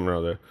 something or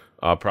other,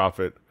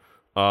 profit.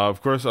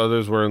 Of course,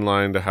 others were in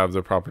line to have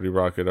their property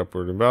rocket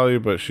upward in value,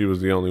 but she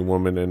was the only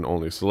woman and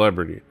only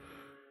celebrity.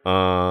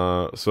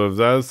 So if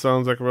that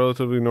sounds like a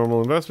relatively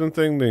normal investment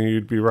thing, then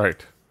you'd be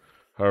right.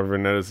 However,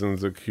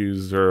 netizens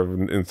accused her of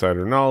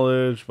insider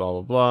knowledge, blah,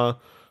 blah, blah.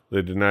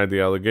 They denied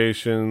the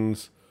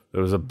allegations.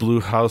 There was a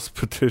Blue House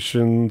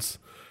petitions,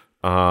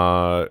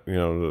 that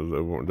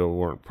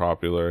weren't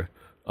popular.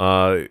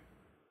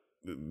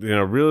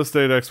 Real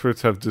estate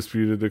experts have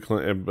disputed the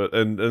claim,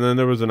 and then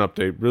there was an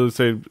update. Real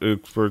estate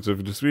experts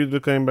have disputed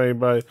the claim by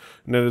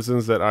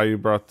netizens that IU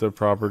bought the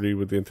property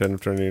with the intent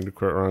of turning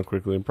it around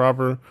quickly and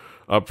for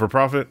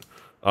profit.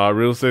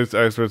 Real estate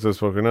experts have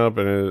spoken up,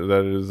 and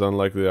that it is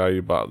unlikely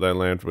IU bought that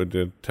land with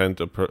the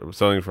intent of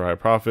selling for high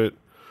profit.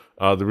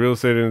 The real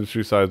estate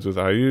industry sides with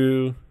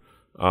IU,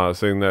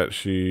 saying that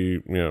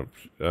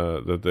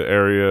that the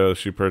area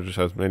she purchased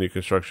has many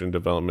construction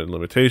development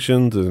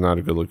limitations, is not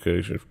a good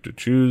location to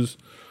choose.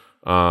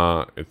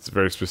 It's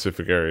very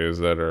specific areas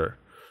that are,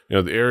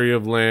 the area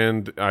of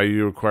land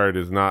IU acquired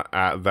is not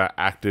that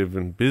active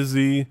and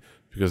busy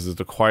because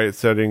it's a quiet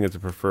setting. It's a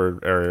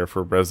preferred area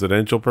for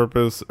residential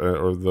purpose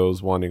or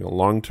those wanting a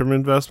long-term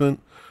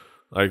investment.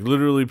 Like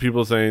literally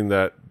people saying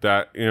that,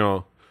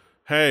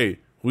 hey,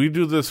 we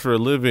do this for a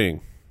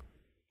living.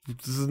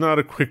 This is not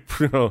a quick,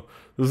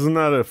 this is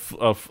not a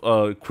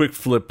quick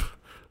flip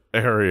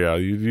area.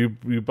 You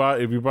buy,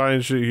 if you're buying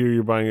shit here,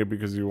 you're buying it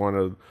because you want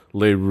to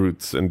lay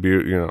roots and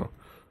be,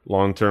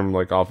 long term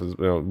like office,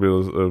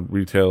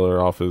 retailer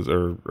office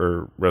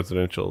or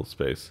residential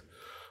space.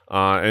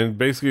 And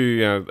basically,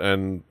 there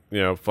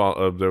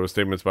were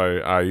statements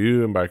by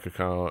IU and by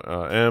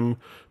Kakao M,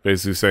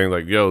 basically saying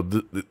like, "Yo,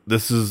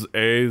 it's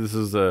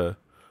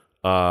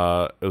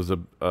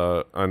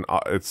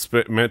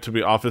meant to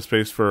be office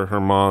space for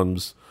her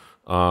mom's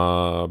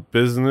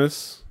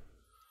business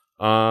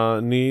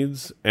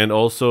needs, and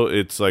also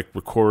it's like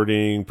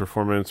recording,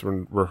 performance,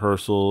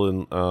 rehearsal,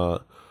 and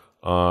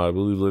I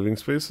believe living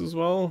space as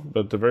well.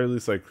 But at the very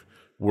least, like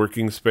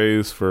working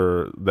space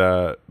for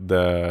that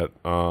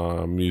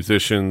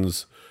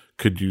musicians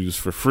could use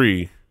for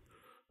free,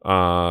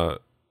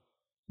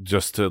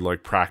 just to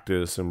like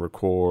practice and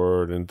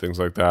record and things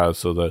like that,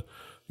 so that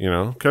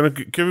kind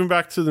of giving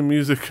back to the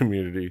music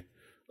community,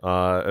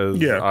 as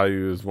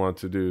IUs want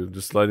to do,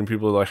 just letting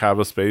people like have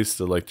a space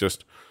to like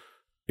just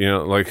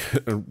like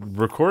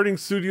recording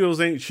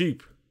studios ain't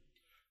cheap,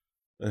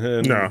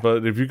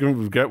 but if you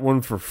can get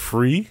one for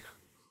free,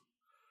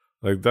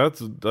 like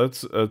that's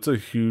a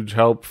huge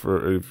help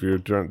for if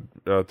you're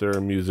out there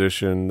a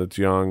musician that's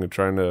young and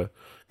trying to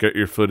get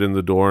your foot in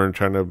the door and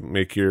trying to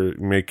make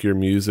your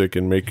music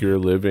and make your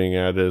living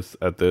at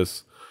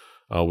this,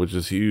 which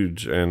is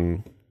huge.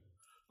 And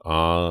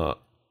IU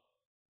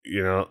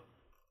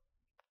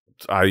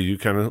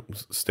kind of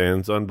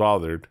stands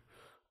unbothered.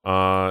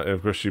 And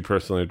of course, she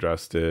personally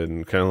addressed it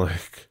and kind of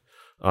like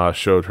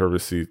showed her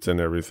receipts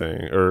and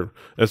everything, and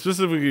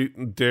specifically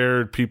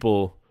dared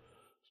people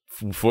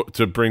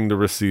to bring the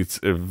receipts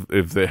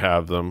if they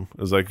have them.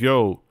 It's like,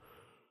 yo,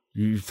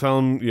 you tell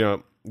them,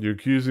 you're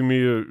accusing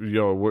me of,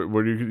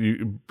 what do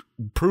you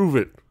prove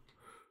it?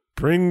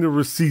 Bring the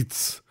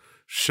receipts.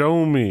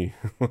 Show me.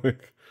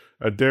 Like,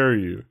 I dare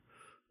you.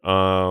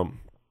 But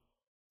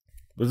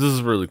this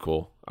is really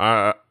cool.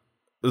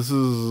 This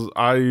is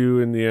IU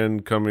in the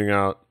end coming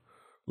out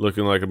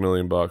looking like $1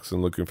 million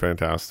and looking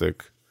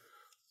fantastic.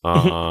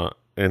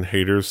 And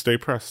haters stay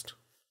pressed.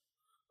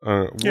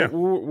 Yeah.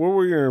 What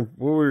were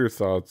your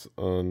thoughts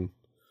on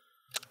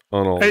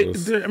all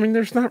this? I mean,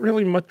 there's not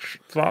really much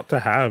thought to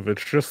have.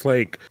 It's just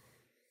like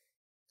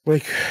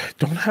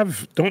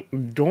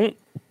don't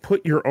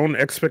put your own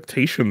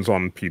expectations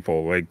on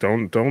people. Like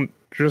don't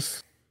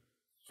just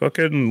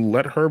fucking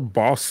let her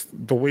boss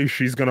the way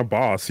she's gonna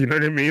boss. You know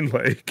what I mean?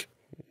 Like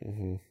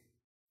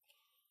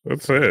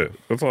that's it.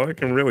 That's all I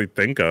can really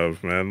think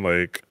of, man.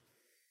 Like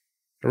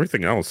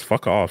everything else,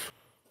 fuck off.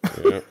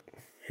 Yeah,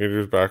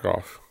 haters back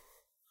off.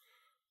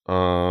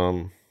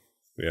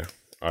 Yeah,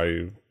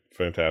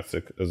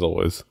 fantastic as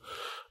always.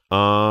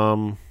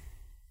 Everybody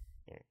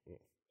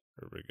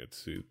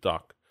gets to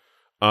Doc.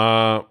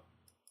 All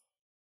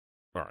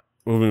right,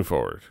 moving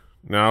forward.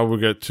 Now we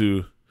get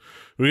into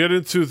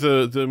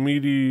the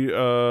meaty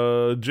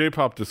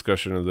J-pop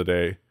discussion of the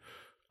day.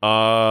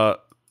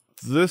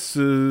 This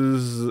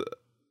is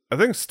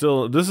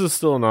still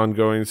an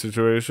ongoing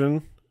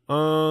situation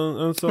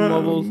on some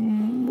levels.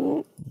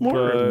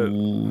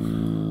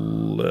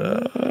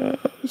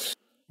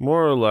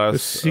 More or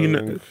less.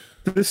 The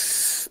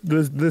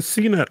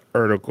CNET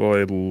article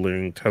I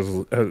linked has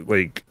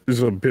like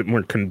is a bit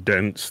more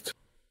condensed.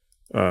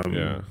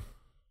 Yeah,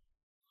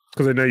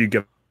 because I know you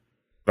get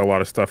a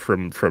lot of stuff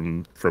from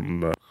Asian.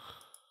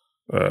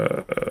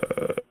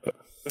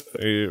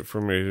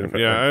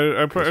 Yeah,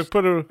 I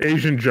put a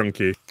Asian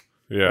Junkie.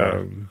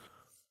 Yeah.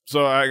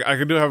 So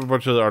I do have a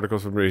bunch of the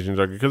articles from Asian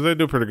Junkie because they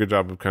do a pretty good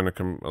job of kind of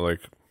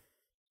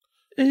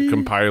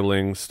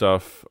compiling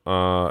stuff,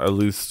 at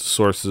least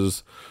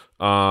sources.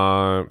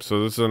 So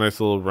this is a nice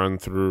little run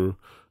through.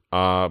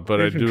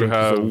 But Asian I do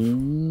have a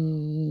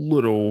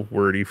little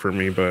wordy for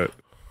me, but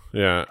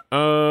yeah.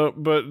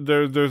 But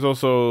there's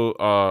also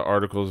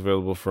articles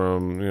available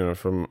from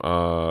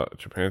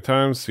Japan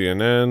Times,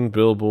 CNN,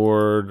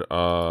 Billboard.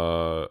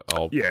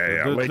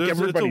 Like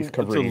everybody's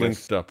covering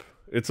this.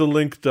 It's a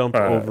link dump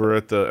over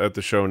at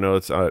the show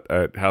notes at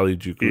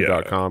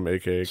halijuku.com,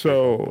 aka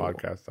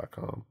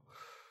podcast.com.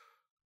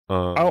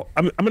 I'm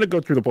gonna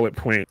go through the bullet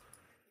point.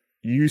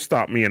 You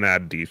stop me and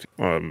add these.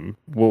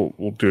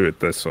 We'll do it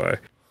this way.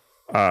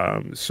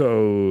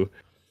 So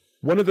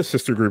one of the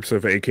sister groups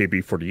of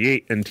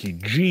AKB48,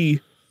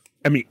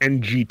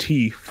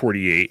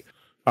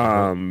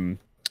 NGT48,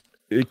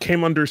 it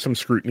came under some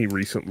scrutiny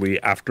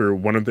recently after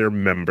one of their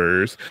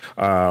members,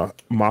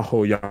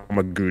 Maho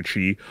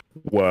Yamaguchi,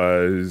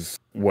 was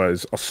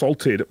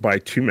assaulted by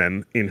two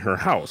men in her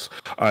house.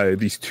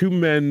 These two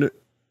men,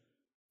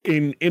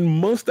 in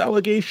most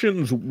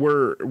allegations,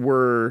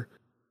 were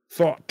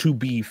thought to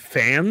be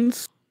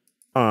fans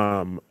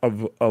of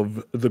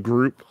the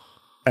group,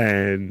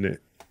 and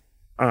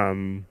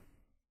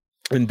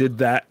did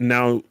that.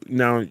 Now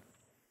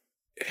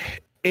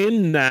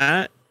in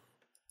that,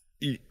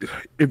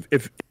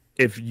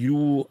 if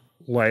you,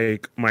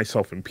 like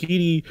myself and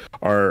Petey,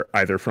 are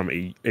either from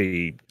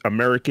a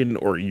American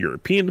or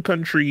European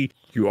country,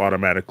 you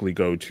automatically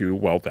go to,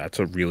 well, that's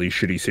a really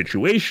shitty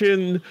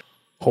situation.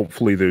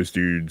 Hopefully those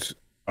dudes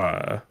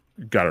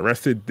got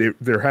arrested.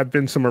 There have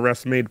been some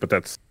arrests made, but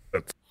that's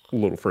a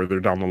little further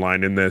down the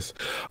line in this.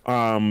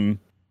 And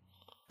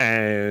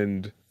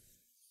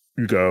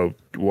you go,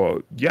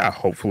 well, yeah,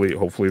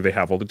 hopefully they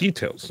have all the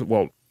details.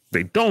 Well,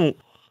 they don't,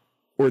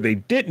 or they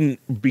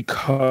didn't,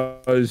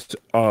 because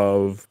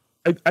of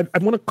I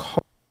want to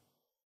call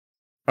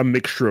a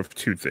mixture of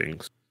two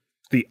things: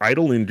 the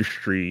idol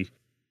industry,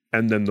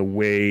 and then the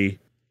way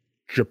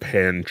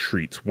Japan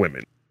treats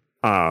women,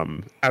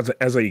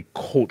 as a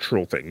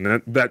cultural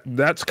thing.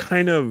 That's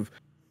kind of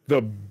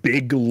the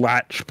big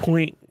latch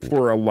point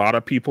for a lot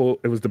of people.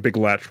 It was the big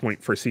latch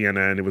point for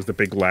CNN. It was the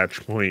big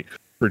latch point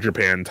for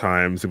Japan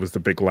Times. It was the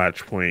big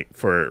latch point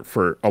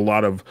for a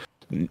lot of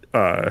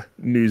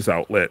news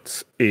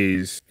outlets,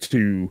 is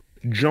to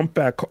jump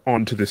back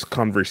onto this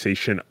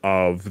conversation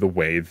of the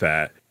way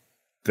that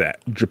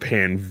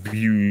Japan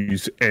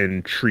views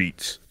and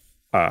treats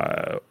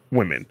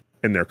women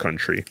in their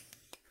country.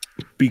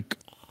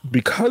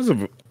 Because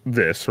of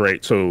this,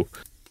 right? So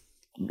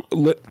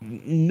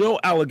no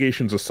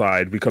allegations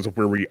aside, because of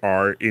where we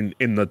are in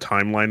the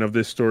timeline of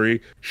this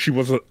story, she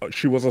was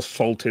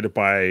assaulted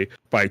by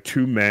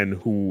two men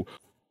who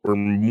were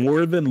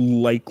more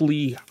than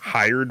likely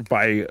hired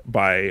by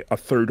a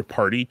third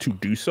party to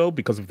do so,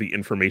 because of the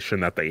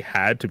information that they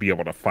had to be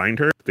able to find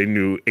her. They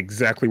knew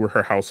exactly where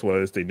her house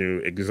was. They knew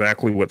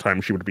exactly what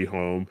time she would be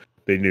home.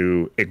 They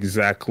knew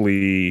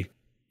exactly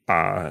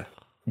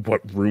what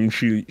room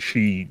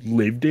she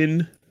lived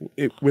in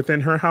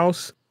within her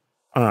house.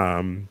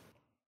 And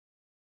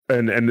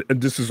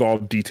this is all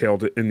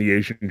detailed in the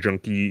Asian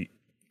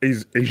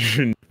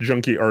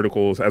Junkie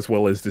articles, as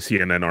well as the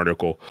CNN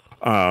article.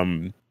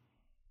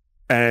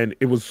 And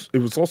it was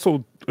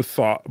also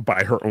thought,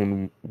 by her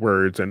own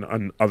words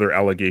and other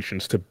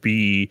allegations, to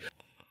be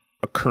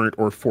a current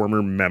or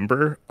former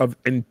member of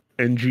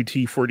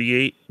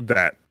NGT48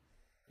 that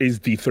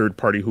is the third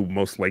party who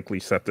most likely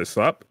set this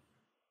up.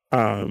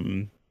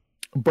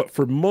 But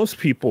for most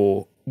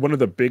people, one of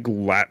the big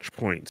latch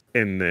points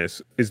in this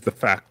is the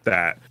fact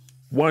that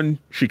one,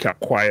 she kept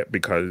quiet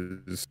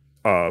because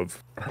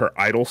of her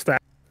idol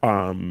status.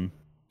 Because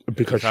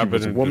This she was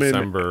happened a in woman.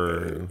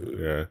 December,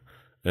 yeah,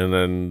 and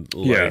then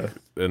Yeah.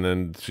 and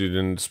then she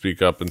didn't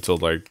speak up until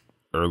like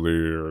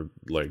earlier,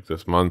 like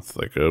this month,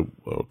 like a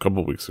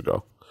couple weeks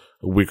ago,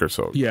 a week or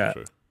so. Yeah.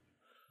 Actually.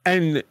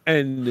 And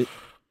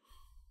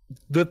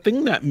the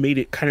thing that made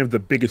it kind of the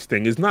biggest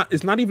thing is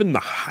not even the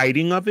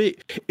hiding of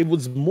it. It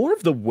was more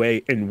of the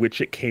way in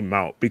which it came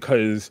out,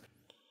 because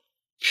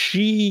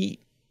she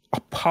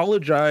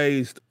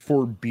apologized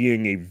for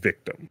being a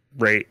victim,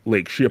 right?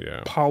 Like she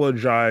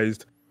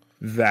apologized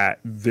that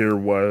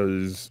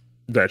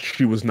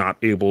she was not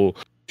able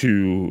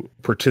to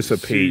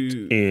participate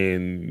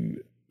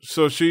in.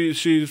 So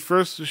she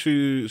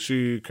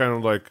kind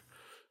of like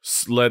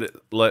let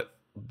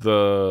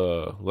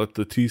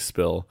the tea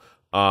spill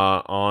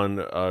on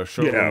a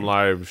Showroom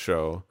Live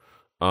show.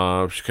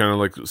 She kind of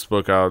like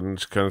spoke out and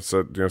she kind of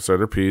said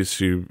her piece.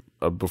 She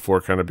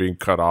before kind of being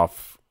cut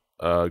off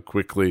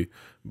quickly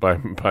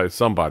by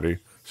somebody.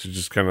 She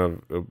just kind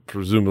of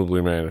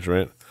presumably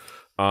management.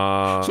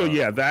 So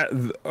yeah,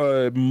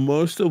 that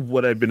most of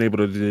what I've been able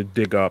to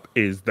dig up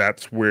is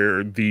that's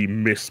where the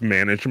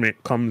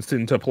mismanagement comes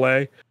into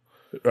play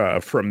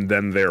from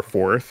then there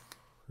forth.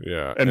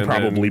 Yeah, and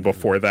probably then,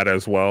 before that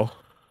as well.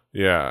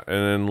 Yeah,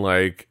 and then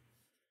like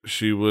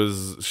she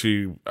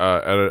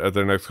at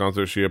their next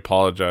concert she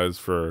apologized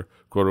for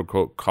quote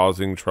unquote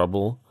causing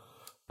trouble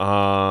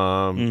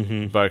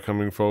by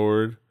coming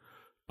forward,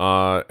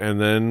 and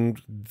then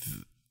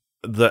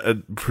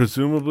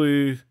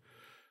presumably.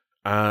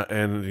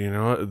 And you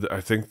know,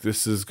 I think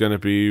this is going to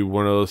be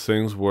one of those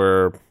things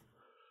where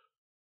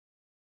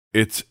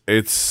it's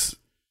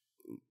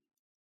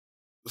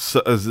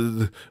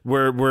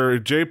where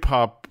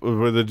J-pop,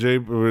 where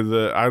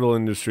the idol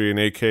industry and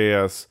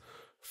AKS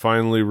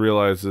finally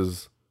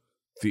realizes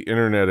the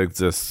internet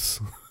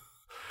exists,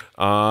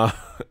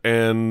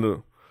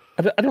 and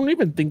I don't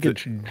even think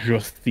it's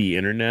just the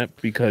internet,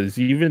 because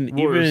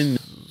even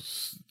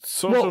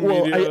social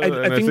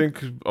media, I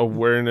think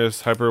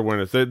awareness, hyper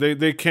awareness.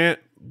 They can't.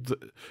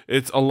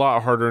 It's a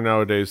lot harder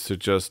nowadays to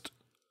just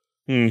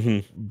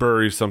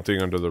bury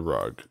something under the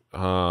rug.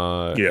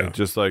 And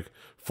just like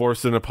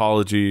force an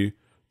apology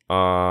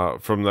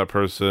from that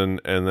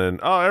person, and then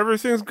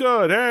everything's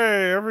good.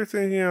 Hey,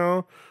 everything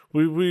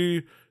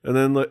we and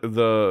then but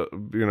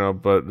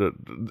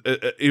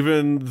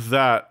even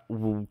that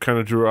kind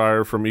of drew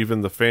ire from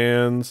even the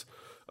fans.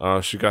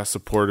 She got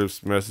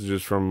supportive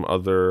messages from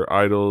other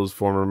idols,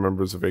 former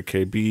members of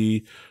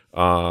AKB,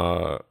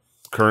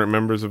 current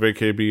members of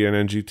AKB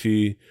and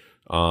NGT,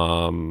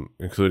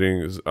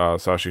 including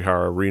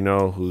Sashihara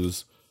Rino, who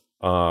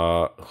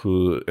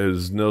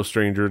is no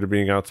stranger to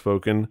being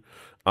outspoken.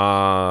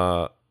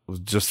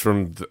 Just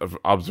from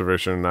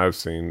observation I've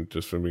seen,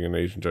 just from being an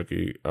Asian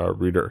Junkie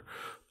reader.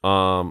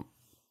 And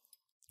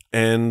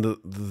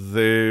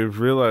they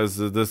realized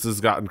that this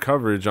has gotten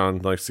coverage on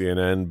like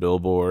CNN,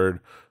 Billboard,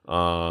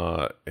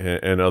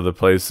 and other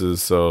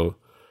places. So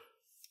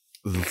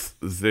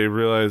they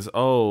realize,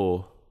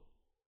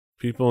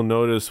 people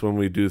notice when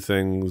we do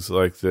things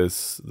like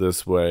this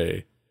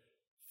way.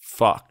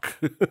 Fuck.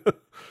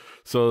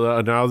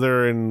 So now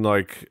they're in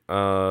like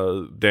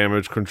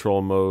damage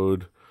control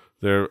mode.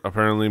 They're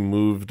apparently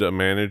moved a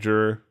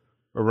manager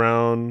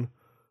around.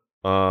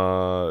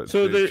 So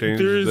there's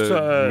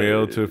the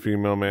male to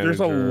female manager.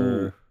 There's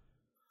a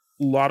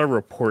lot of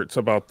reports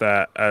about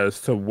that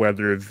as to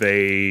whether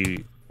they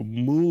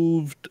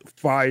moved,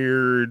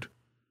 fired,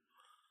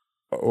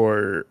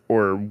 or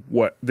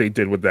what they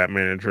did with that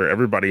manager.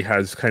 Everybody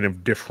has kind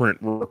of different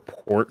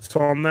reports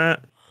on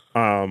that.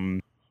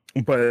 But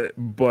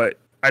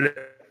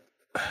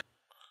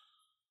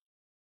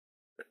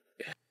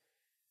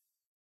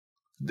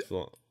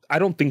I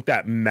don't think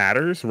that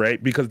matters,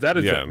 right? Because that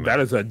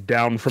is a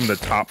down from the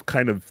top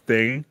kind of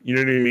thing. You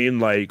know what I mean?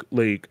 Like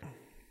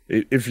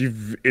if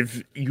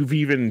you've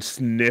even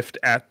sniffed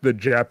at the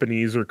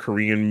Japanese or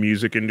Korean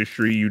music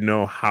industry, you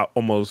know how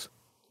almost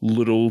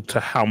little to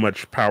how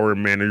much power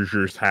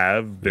managers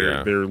have.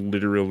 They're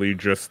literally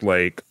just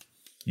like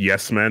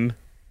yes men.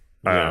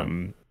 But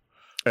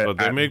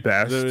they make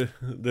best.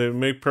 They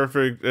make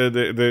perfect.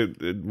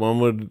 One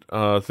would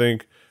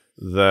think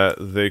that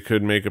they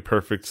could make a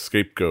perfect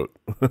scapegoat.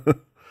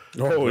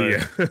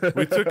 Yeah,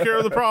 we took care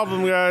of the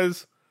problem,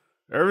 guys.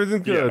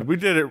 Everything's good. Yeah. We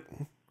did it.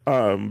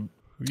 So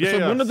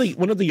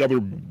one of the other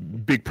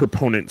big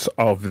proponents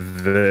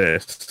of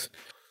this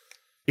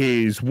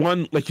is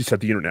one, like you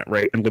said, the internet,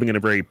 right? And living in a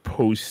very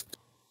post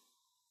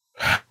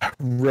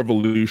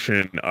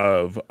revolution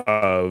of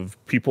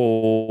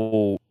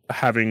people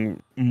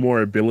having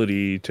more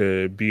ability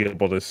to be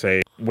able to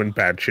say when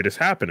bad shit is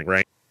happening,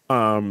 right?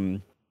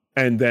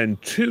 And then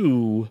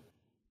two,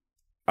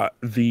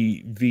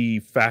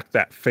 the fact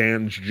that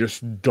fans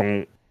just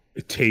don't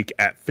take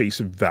at face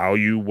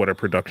value what a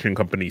production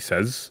company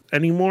says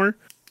anymore.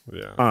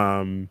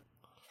 Yeah.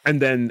 And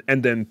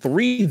then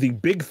three, the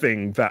big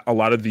thing that a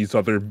lot of these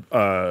other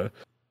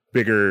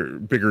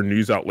bigger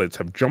news outlets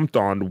have jumped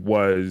on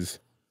was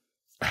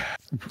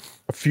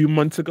a few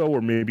months ago,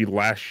 or maybe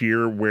last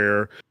year,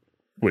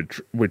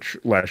 which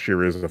last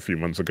year is a few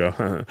months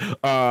ago,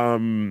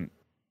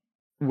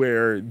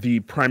 where the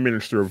Prime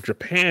Minister of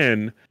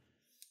Japan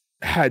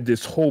had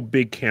this whole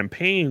big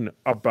campaign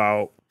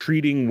about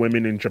treating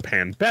women in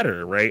Japan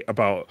better, right?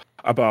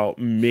 About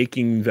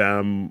making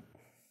them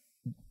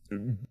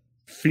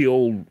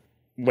feel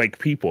like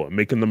people,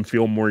 making them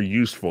feel more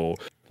useful,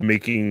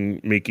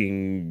 making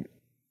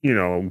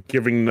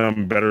giving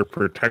them better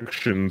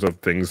protections of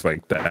things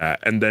like that.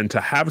 And then to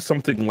have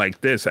something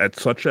like this at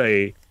such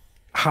a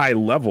high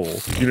level,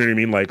 you know what I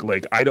mean?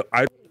 Like idol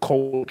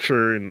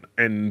culture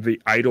and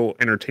the idol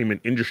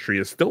entertainment industry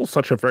is still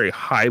such a very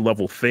high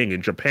level thing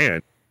in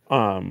Japan.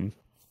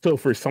 So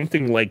for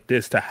something like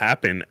this to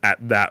happen at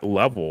that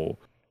level,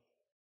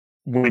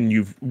 when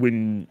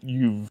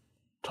you've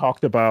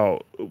talked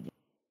about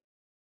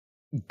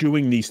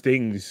doing these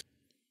things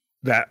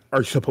that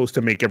are supposed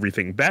to make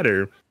everything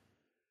better,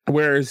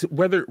 whereas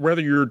whether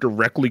you're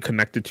directly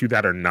connected to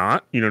that or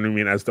not, you know what I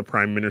mean, as the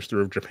Prime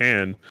Minister of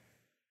Japan,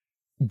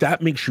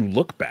 that makes you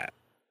look bad.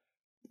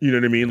 You know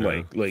what I mean?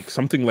 Yeah. Like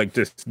something like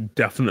this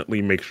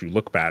definitely makes you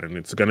look bad, and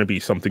it's going to be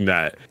something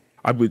that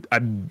I would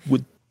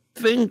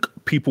think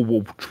people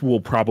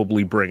will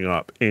probably bring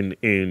up in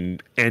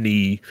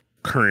any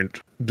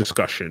current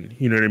discussion.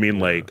 You know what I mean?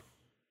 Like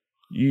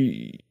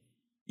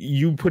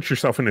you put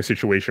yourself in a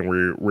situation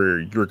where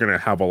you're going to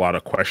have a lot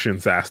of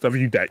questions asked of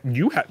you that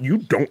you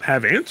don't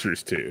have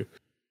answers to.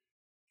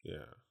 Yeah.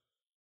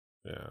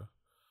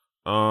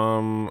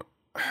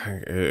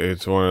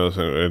 It's one of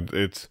those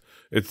things.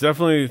 It's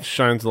definitely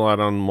shines a light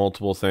on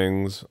multiple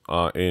things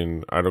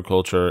in idol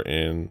culture,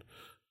 in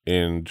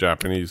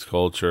Japanese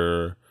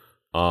culture.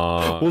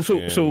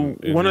 So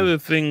one of the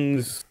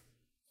things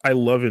I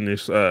love in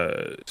this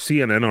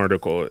CNN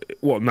article,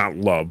 well, not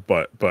love,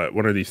 but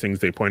one of these things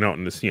they point out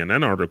in the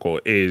CNN article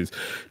is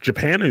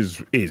Japan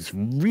is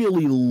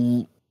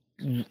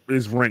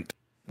ranked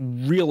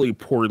really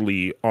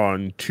poorly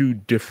on two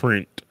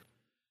different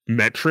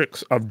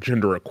metrics of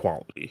gender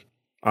equality.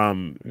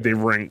 They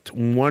ranked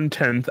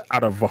 1/10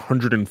 out of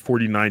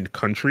 149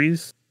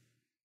 countries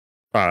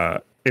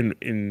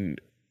in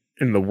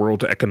the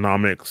World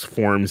Economics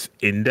Forum's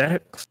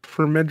index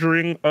for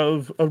measuring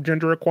of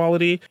gender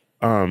equality.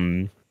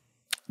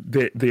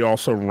 They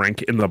also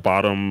rank in the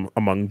bottom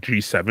among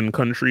G7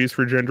 countries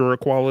for gender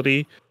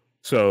equality.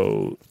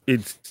 So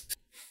it's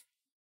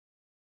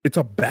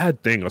a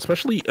bad thing,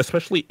 especially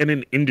in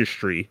an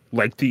industry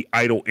like the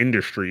idol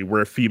industry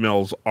where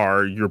females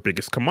are your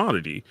biggest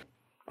commodity.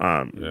 You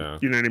know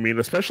what I mean?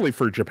 Especially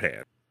for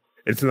Japan.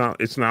 It's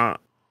not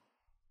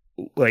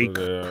like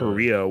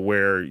Korea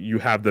where you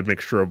have the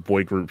mixture of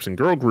boy groups and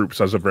girl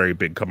groups as a very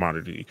big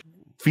commodity.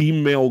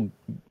 Female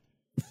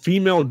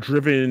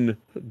driven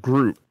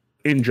group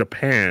in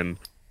Japan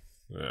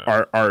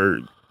are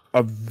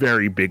a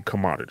very big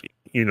commodity,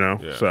 you know?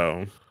 Yeah.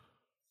 So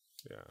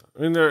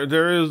I mean,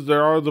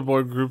 there are the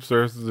boy groups.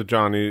 There's the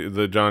Johnnies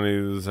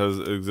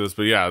exist,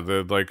 but yeah,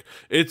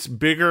 it's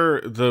bigger.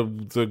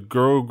 The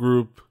girl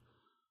group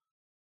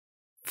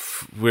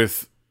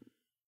with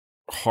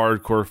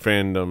hardcore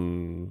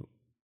fandom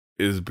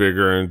is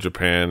bigger in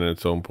Japan, and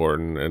it's so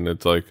important. And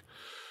it's like,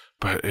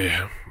 but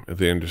yeah,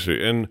 the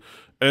industry and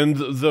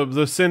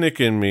the cynic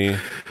in me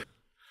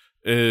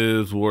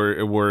is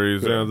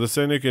worries. The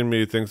cynic in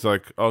me thinks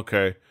like,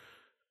 okay.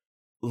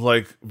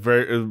 Like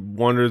very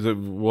wonders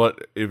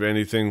what if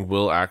anything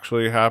will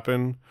actually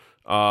happen.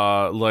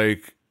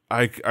 Like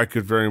I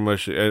could very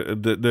much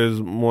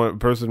there's one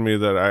person in me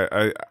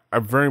that I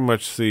very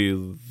much see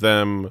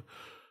them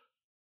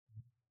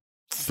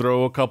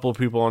throw a couple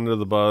people under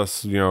the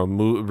bus,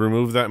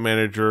 remove that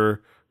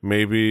manager,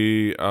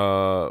 maybe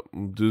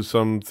do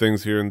some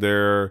things here and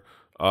there,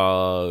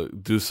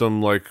 do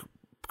some like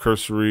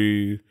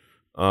cursory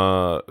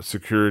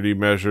security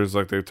measures,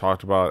 like they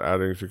talked about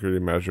adding security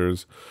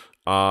measures.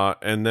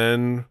 And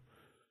then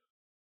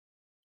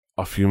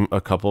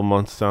a couple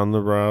months down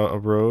the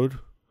road,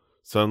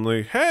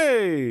 suddenly,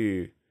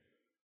 hey,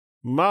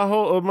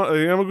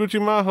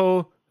 Yamaguchi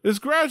Maho is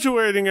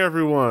graduating.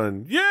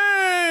 Everyone,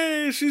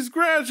 yay! She's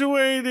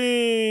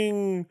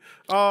graduating.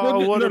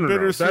 What a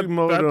bittersweet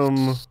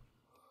modem.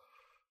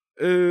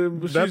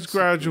 She's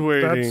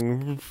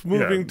graduating,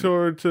 moving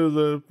toward to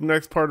the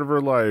next part of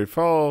her life.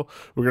 Oh,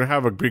 we're gonna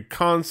have a big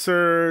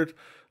concert.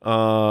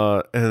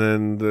 And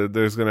then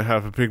there's gonna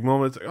have a big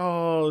moment. It's like,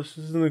 oh,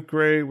 isn't it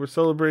great? We're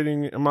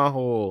celebrating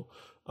Maho.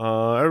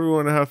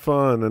 Everyone have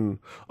fun. And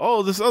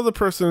oh, this other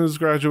person is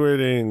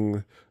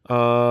graduating.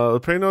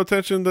 Pay no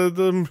attention to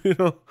them.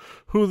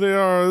 Who they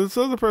are. This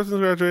other person's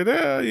graduating.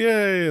 Yeah,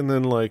 yay! And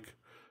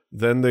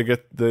then they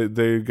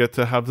get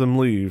to have them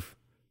leave,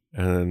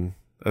 and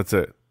that's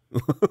it.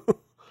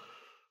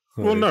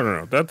 Well,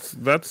 no. That's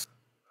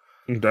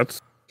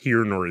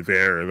here nor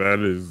there.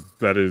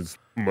 That is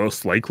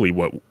most likely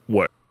what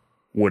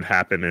would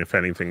happen if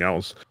anything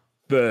else.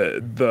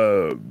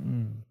 The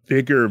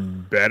bigger,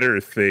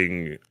 better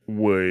thing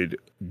would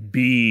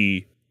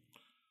be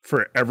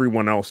for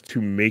everyone else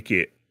to make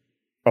it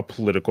a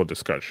political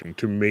discussion,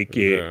 to make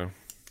it Yeah.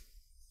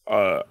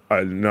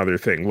 another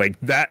thing. Like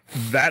that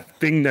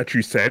thing that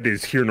you said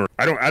is here nor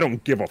I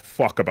don't give a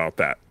fuck about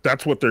that.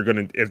 That's what they're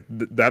gonna, if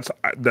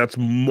that's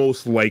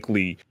most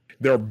likely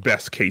their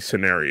best case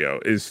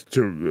scenario, is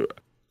to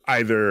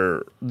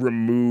either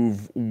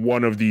remove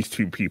one of these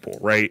two people,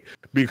 right?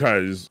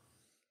 Because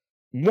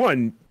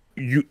one,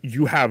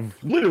 you have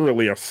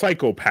literally a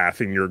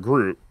psychopath in your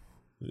group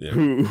Yeah.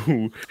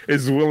 who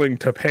is willing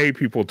to pay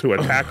people to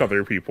attack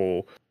other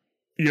people.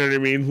 You know what I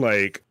mean?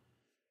 Like,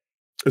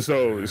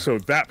 so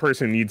that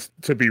person needs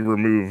to be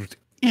removed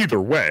either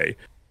way.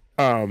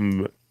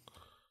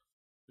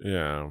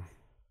 Yeah.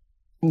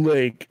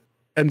 Like,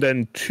 and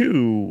then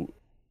two,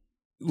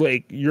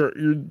 like, you're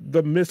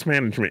the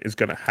mismanagement is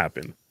going to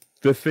happen.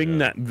 The thing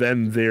that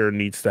then there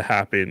needs to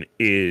happen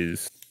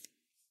is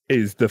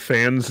the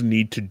fans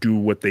need to do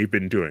what they've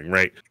been doing,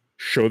 right?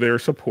 Show their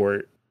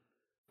support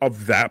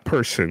of that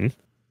person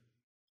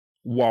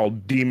while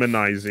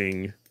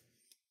demonizing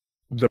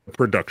the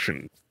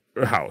production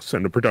house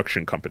and the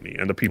production company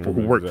and the people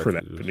who work for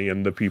that company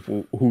and the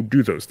people who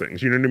do those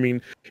things. You know what I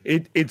mean?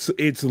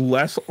 It's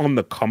less on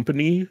the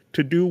company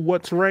to do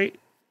what's right,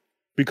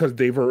 because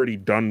they've already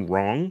done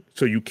wrong.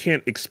 So you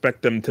can't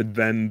expect them to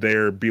then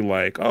there be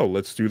like, oh,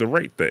 let's do the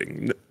right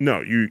thing.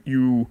 No,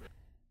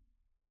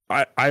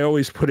 I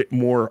always put it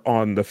more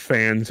on the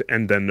fans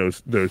and then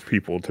those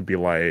people to be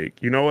like,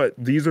 you know what,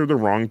 these are the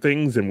wrong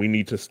things, and we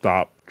need to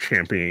stop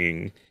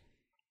championing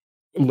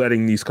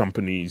letting these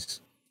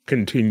companies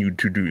continue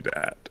to do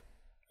that.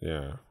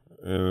 Yeah.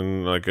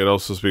 And like it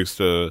also speaks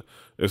to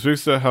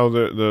how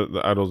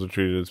the idols are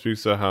treated. It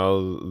speaks to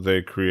how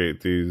they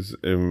create these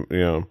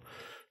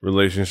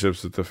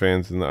relationships with the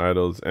fans and the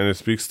idols, and it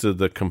speaks to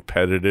the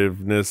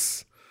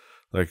competitiveness,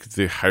 like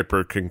the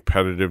hyper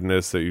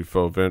competitiveness that you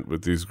foment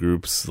with these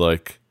groups,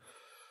 like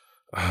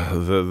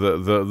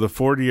the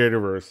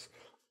 48verse,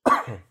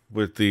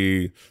 with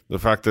the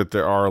fact that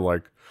there are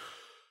like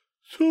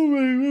so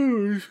many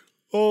members,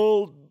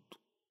 all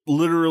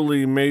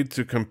literally made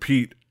to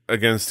compete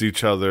against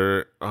each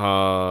other.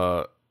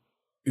 I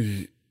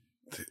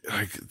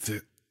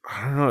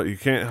don't know. You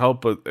can't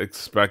help but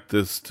expect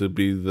this to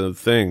be the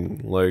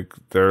thing. Like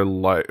they're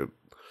like,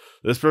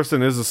 this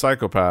person is a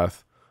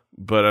psychopath,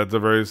 but at the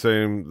very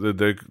same,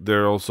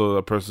 they're also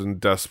a person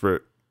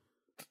desperate,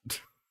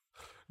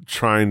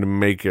 trying to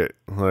make it.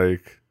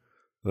 Like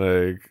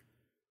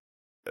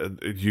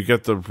you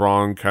get the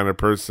wrong kind of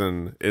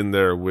person in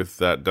there with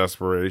that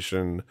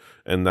desperation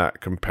and that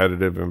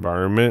competitive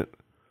environment.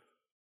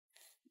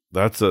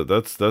 That's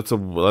a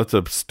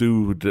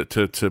stew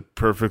to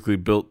perfectly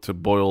built to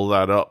boil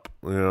that up,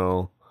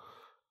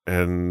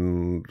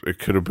 and it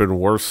could have been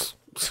worse.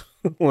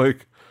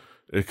 Like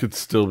it could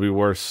still be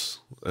worse.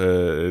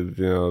 The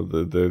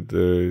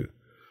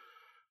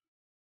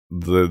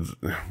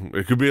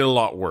it could be a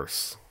lot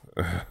worse.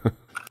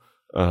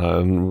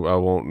 And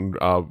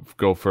I'll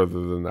go further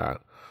than that.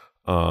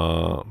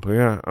 But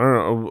yeah, I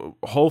don't know.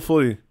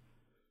 Hopefully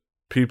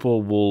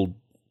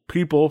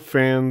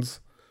fans,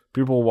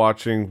 people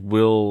watching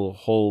will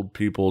hold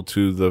people's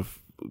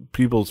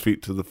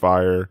feet to the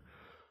fire.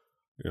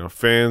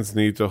 Fans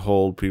need to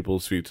hold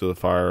people's feet to the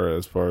fire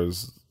as far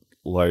as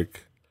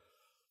like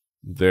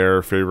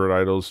their favorite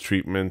idols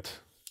treatment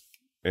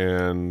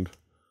and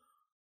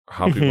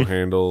how people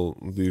handle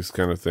these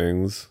kind of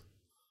things.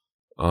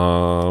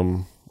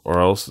 Or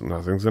else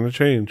nothing's gonna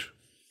change.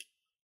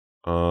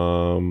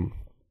 Yeah.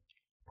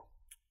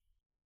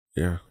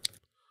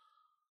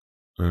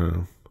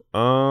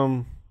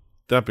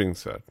 That being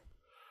said,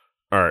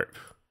 all right.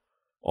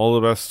 All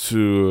the best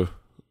to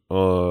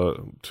all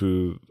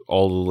the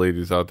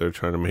ladies out there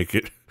trying to make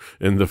it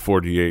in the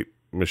 48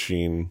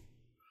 machine.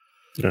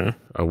 Yeah,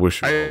 I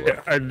wish.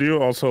 I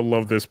do also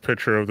love this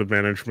picture of the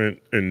management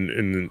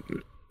in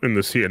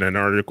the CNN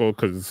article,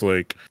 because it's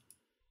like,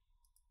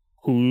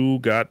 who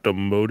got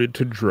demoted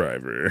to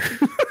driver?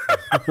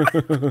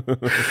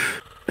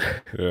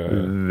 Yeah,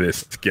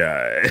 this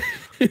guy.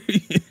 I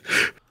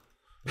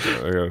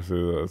gotta see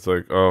that. It's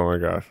like, oh my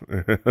gosh.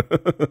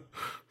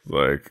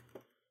 Like,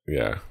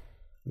 yeah.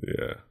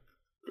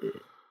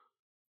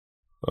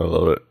 I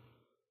love it.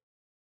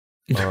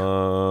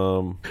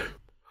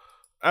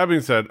 That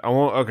being said, I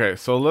won't. Okay,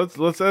 so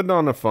let's end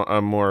on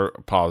a more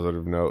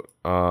positive note.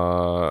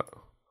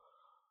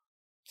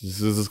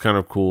 This is kind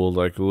of cool,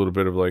 like a little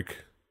bit of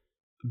like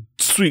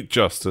sweet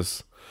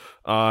justice.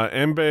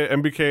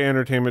 MBK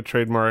Entertainment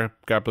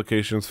trademark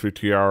applications for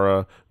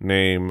Tiara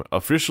name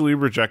officially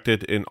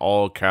rejected in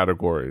all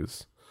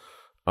categories.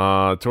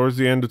 Towards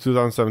the end of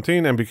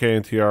 2017, MBK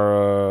and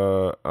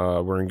Tiara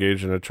were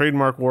engaged in a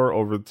trademark war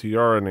over the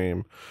Tiara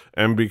name.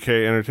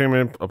 MBK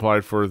Entertainment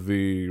applied for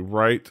the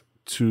right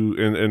to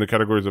in the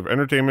categories of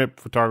entertainment,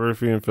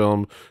 photography and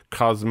film,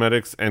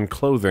 cosmetics, and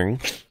clothing.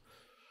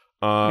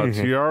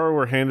 Tiara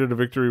were handed a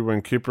victory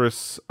when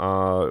Kypros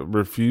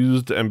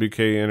refused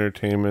MBK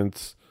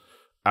Entertainment's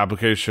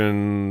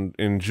application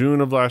in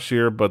June of last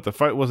year, but the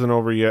fight wasn't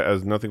over yet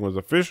as nothing was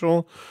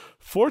official.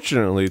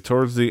 Fortunately,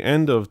 towards the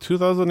end of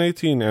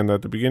 2018 and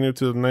at the beginning of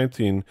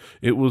 2019,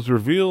 it was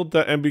revealed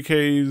that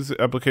MBK's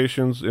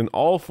applications in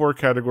all 4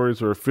 categories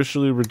were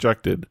officially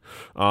rejected.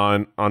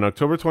 On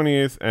October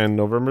 28th and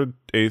November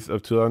 8th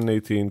of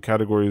 2018,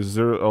 categories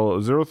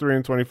 0, 3,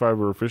 and 25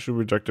 were officially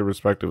rejected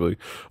respectively.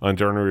 On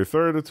January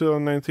 3rd of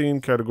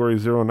 2019, category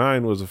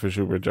 09 was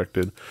officially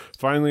rejected.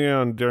 Finally,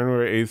 on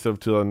January 8th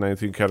of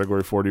 2019,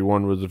 category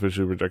 41 was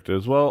officially rejected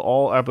as well.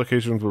 All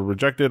applications were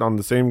rejected on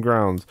the same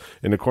grounds,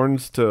 in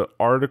accordance to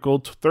Article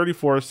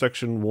 34,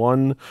 Section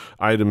 1,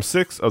 Item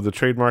 6 of the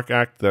Trademark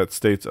Act, that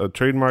states a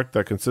trademark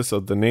that consists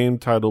of the name,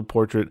 title,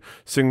 portrait,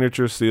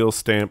 signature, seal,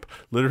 stamp,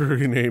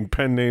 literary name,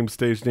 pen name,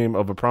 stage name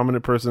of a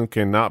prominent person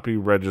cannot be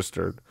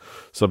registered.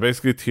 So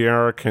basically,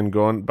 Tiara can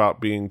go on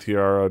about being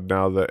Tiara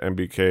now that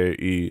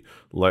MBKE,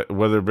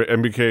 whether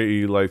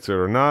MBKE likes it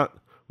or not,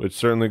 which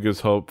certainly gives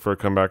hope for a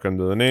comeback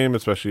under the name,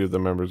 especially if the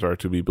members are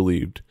to be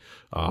believed.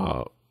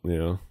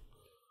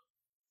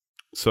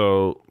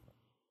 So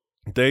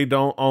they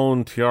don't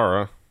own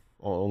Tiara.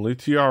 Only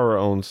Tiara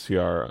owns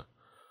Tiara.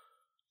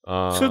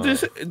 So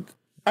this,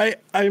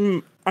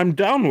 I'm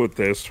down with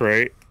this,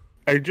 right?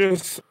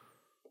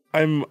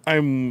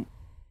 I'm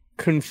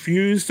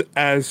confused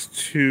as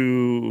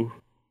to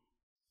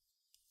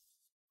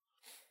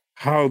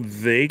how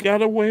they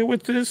got away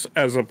with this,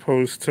 as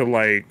opposed to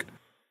like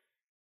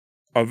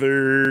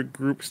other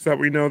groups that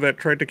we know that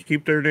tried to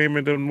keep their name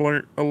and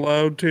weren't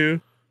allowed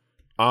to.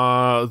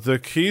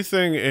 The key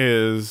thing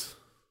is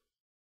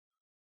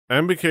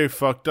MBK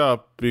fucked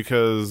up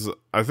because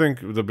I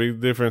think the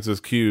big difference is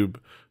Cube.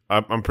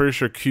 I'm pretty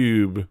sure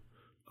Cube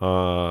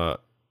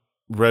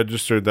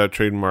registered that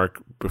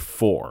trademark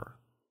before.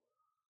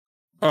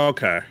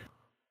 Okay.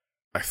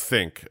 I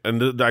think.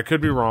 And I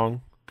could be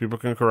wrong. People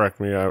can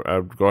correct me.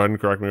 I go ahead and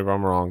correct me if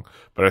I'm wrong.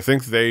 But I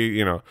think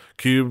they,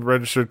 Cube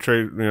registered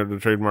the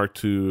trademark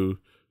to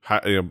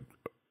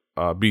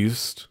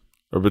Beast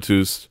or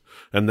Batiste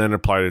and then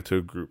applied it to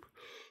a group.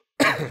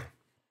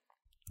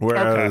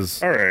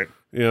 Whereas, okay. All right.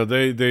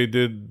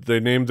 They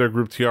named their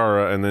group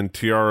Tiara, and then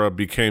Tiara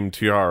became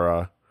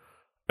Tiara.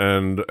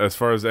 And as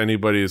far as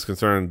anybody is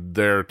concerned,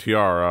 they're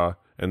Tiara,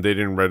 and they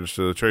didn't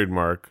register the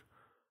trademark.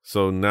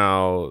 So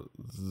now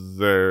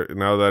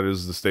that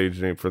is the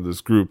stage name for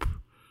this group.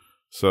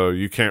 So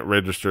you can't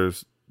register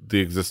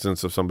the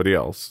existence of somebody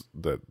else,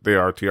 that they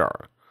are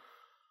Tiara.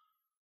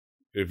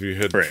 If you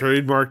had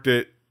trademarked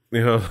it,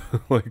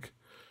 like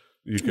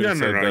you could have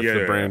said that's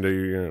the brand,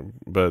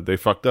 but they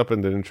fucked up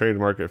and didn't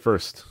trademark it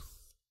first.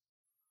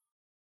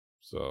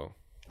 So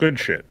good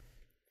shit.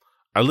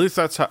 At least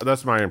that's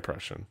my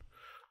impression.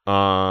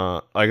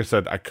 Like I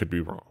said, I could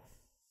be wrong.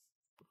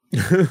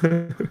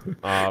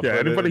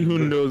 Anybody who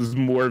knows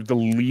more of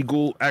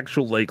the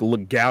actual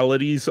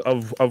legalities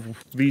of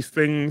these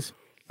things,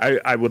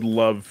 I would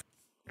love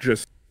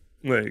just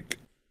why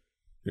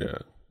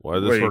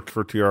this worked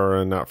for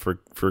Tiara and not for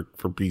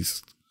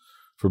Beast,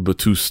 for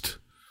Batiste.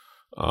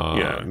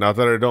 Not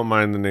that I don't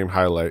mind the name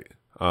Highlight,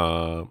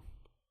 but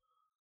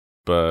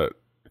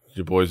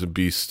your boy's a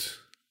beast.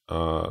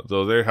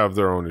 Though they have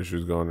their own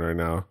issues going right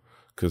now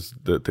because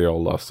they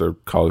all lost their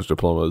college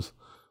diplomas.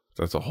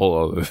 That's a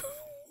whole other.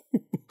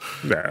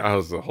 That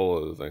was a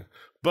whole other thing.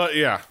 But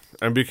yeah,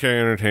 MBK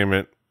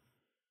Entertainment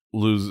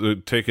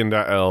taking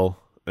that L,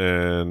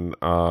 and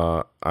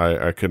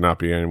I could not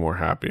be any more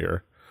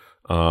happier.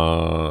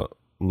 I'm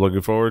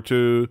looking forward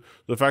to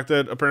the fact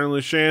that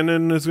apparently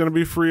Shannon is going to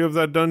be free of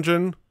that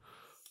dungeon.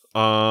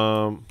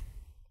 So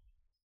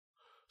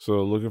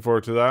looking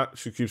forward to that.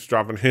 She keeps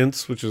dropping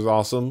hints, which is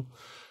awesome.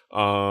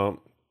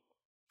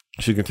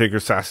 She can take her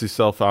sassy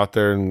self out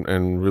there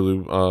and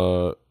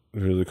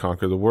really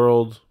conquer the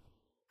world.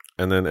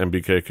 And then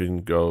MBK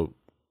can go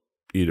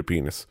eat a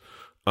penis.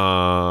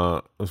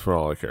 That's for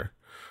all I care.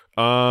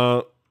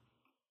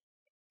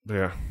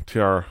 Yeah,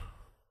 Tiara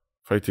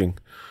fighting.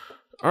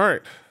 All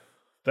right.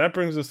 That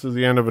brings us to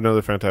the end of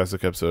another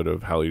fantastic episode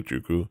of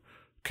Halijuku.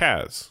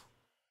 Kaz,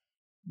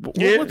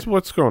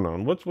 what's going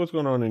on? What's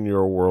going on in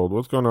your world?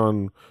 What's going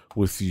on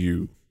with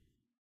you?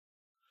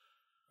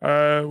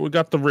 We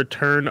got the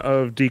return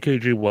of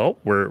DKG Welt.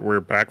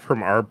 We're back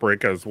from our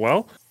break as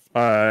well.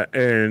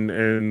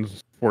 And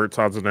sports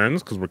odds and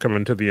ends, because we're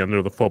coming to the end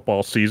of the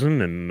football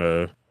season,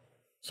 and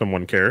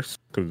someone cares,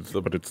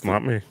 but it's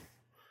not me.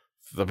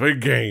 The big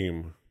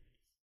game.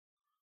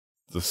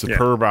 The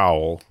superb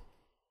owl.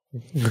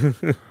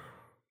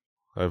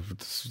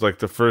 It's like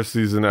the first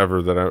season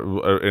ever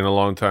that in a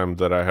long time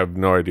that I have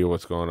no idea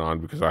what's going on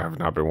because I have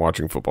not been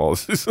watching football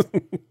this season.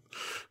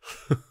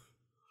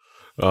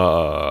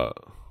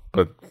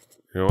 But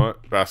you know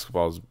what?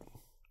 Basketball is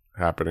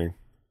happening,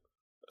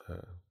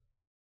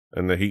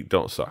 and the Heat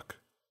don't suck.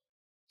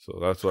 So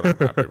that's what I'm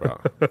happy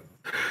about.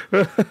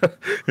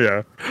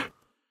 Yeah.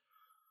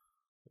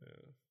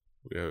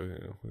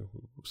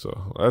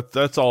 So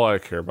that's all I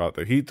care about.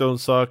 The Heat don't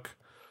suck.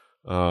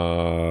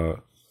 And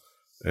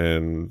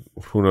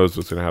who knows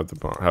what's going to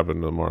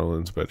happen to the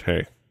Marlins, but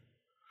hey.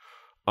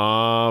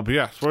 But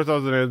yeah,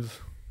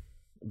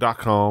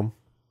 sports.com.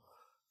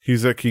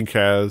 He's at King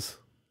Kaz.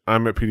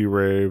 I'm at PD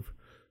Rave.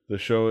 The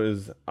show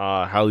is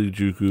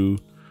Hallyu-Juku.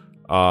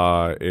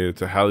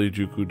 It's at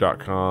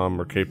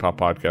hallyu-juku.com or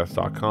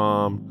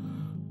kpoppodcast.com.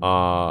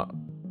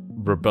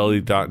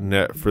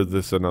 Rebelli.net for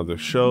this and other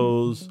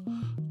shows,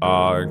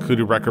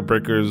 including Record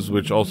Breakers,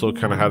 which also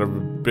kind of had a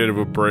bit of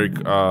a break.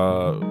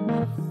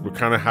 We're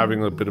kind of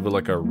having a bit of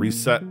a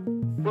reset.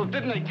 Well,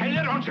 didn't I tell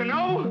you? Don't you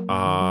know?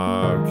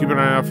 Keep an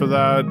eye out for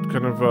that.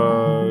 Kind of,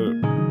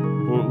 on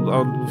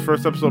the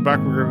first episode back,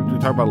 we're going to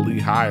talk about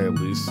Lehigh at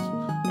least.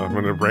 I'm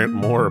going to rant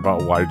more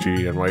about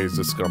YG and why he's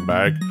a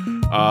scumbag.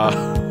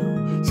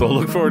 So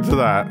look forward to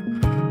that.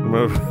 I'm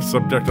going to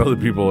subject other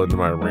people into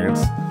my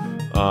rants.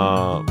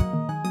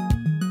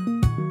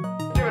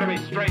 Give it to me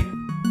straight.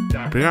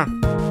 But yeah,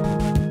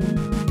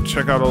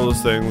 check out all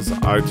those things.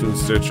 iTunes,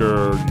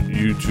 Stitcher,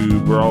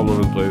 YouTube. We're all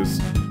over the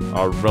place.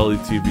 Relly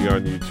TV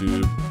on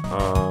YouTube.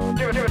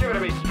 Give it to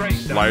me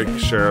straight. Like,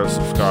 share,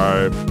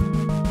 subscribe.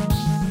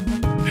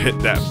 Hit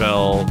that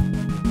bell. I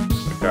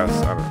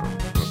guess. I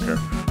don't know. Okay.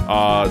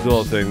 Do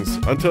all the things.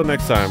 Until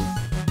next time.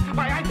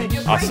 Why, I think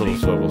you're Hasta crazy.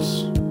 los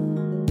huevos.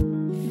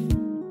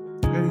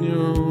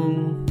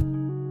 Annyeong.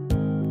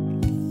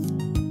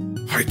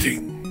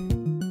 Fighting.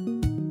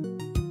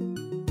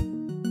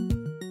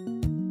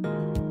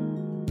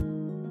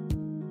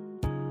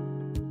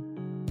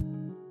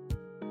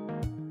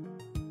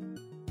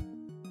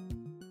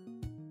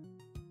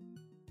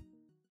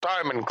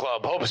 Diamond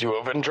Club hopes you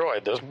have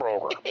enjoyed this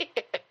program.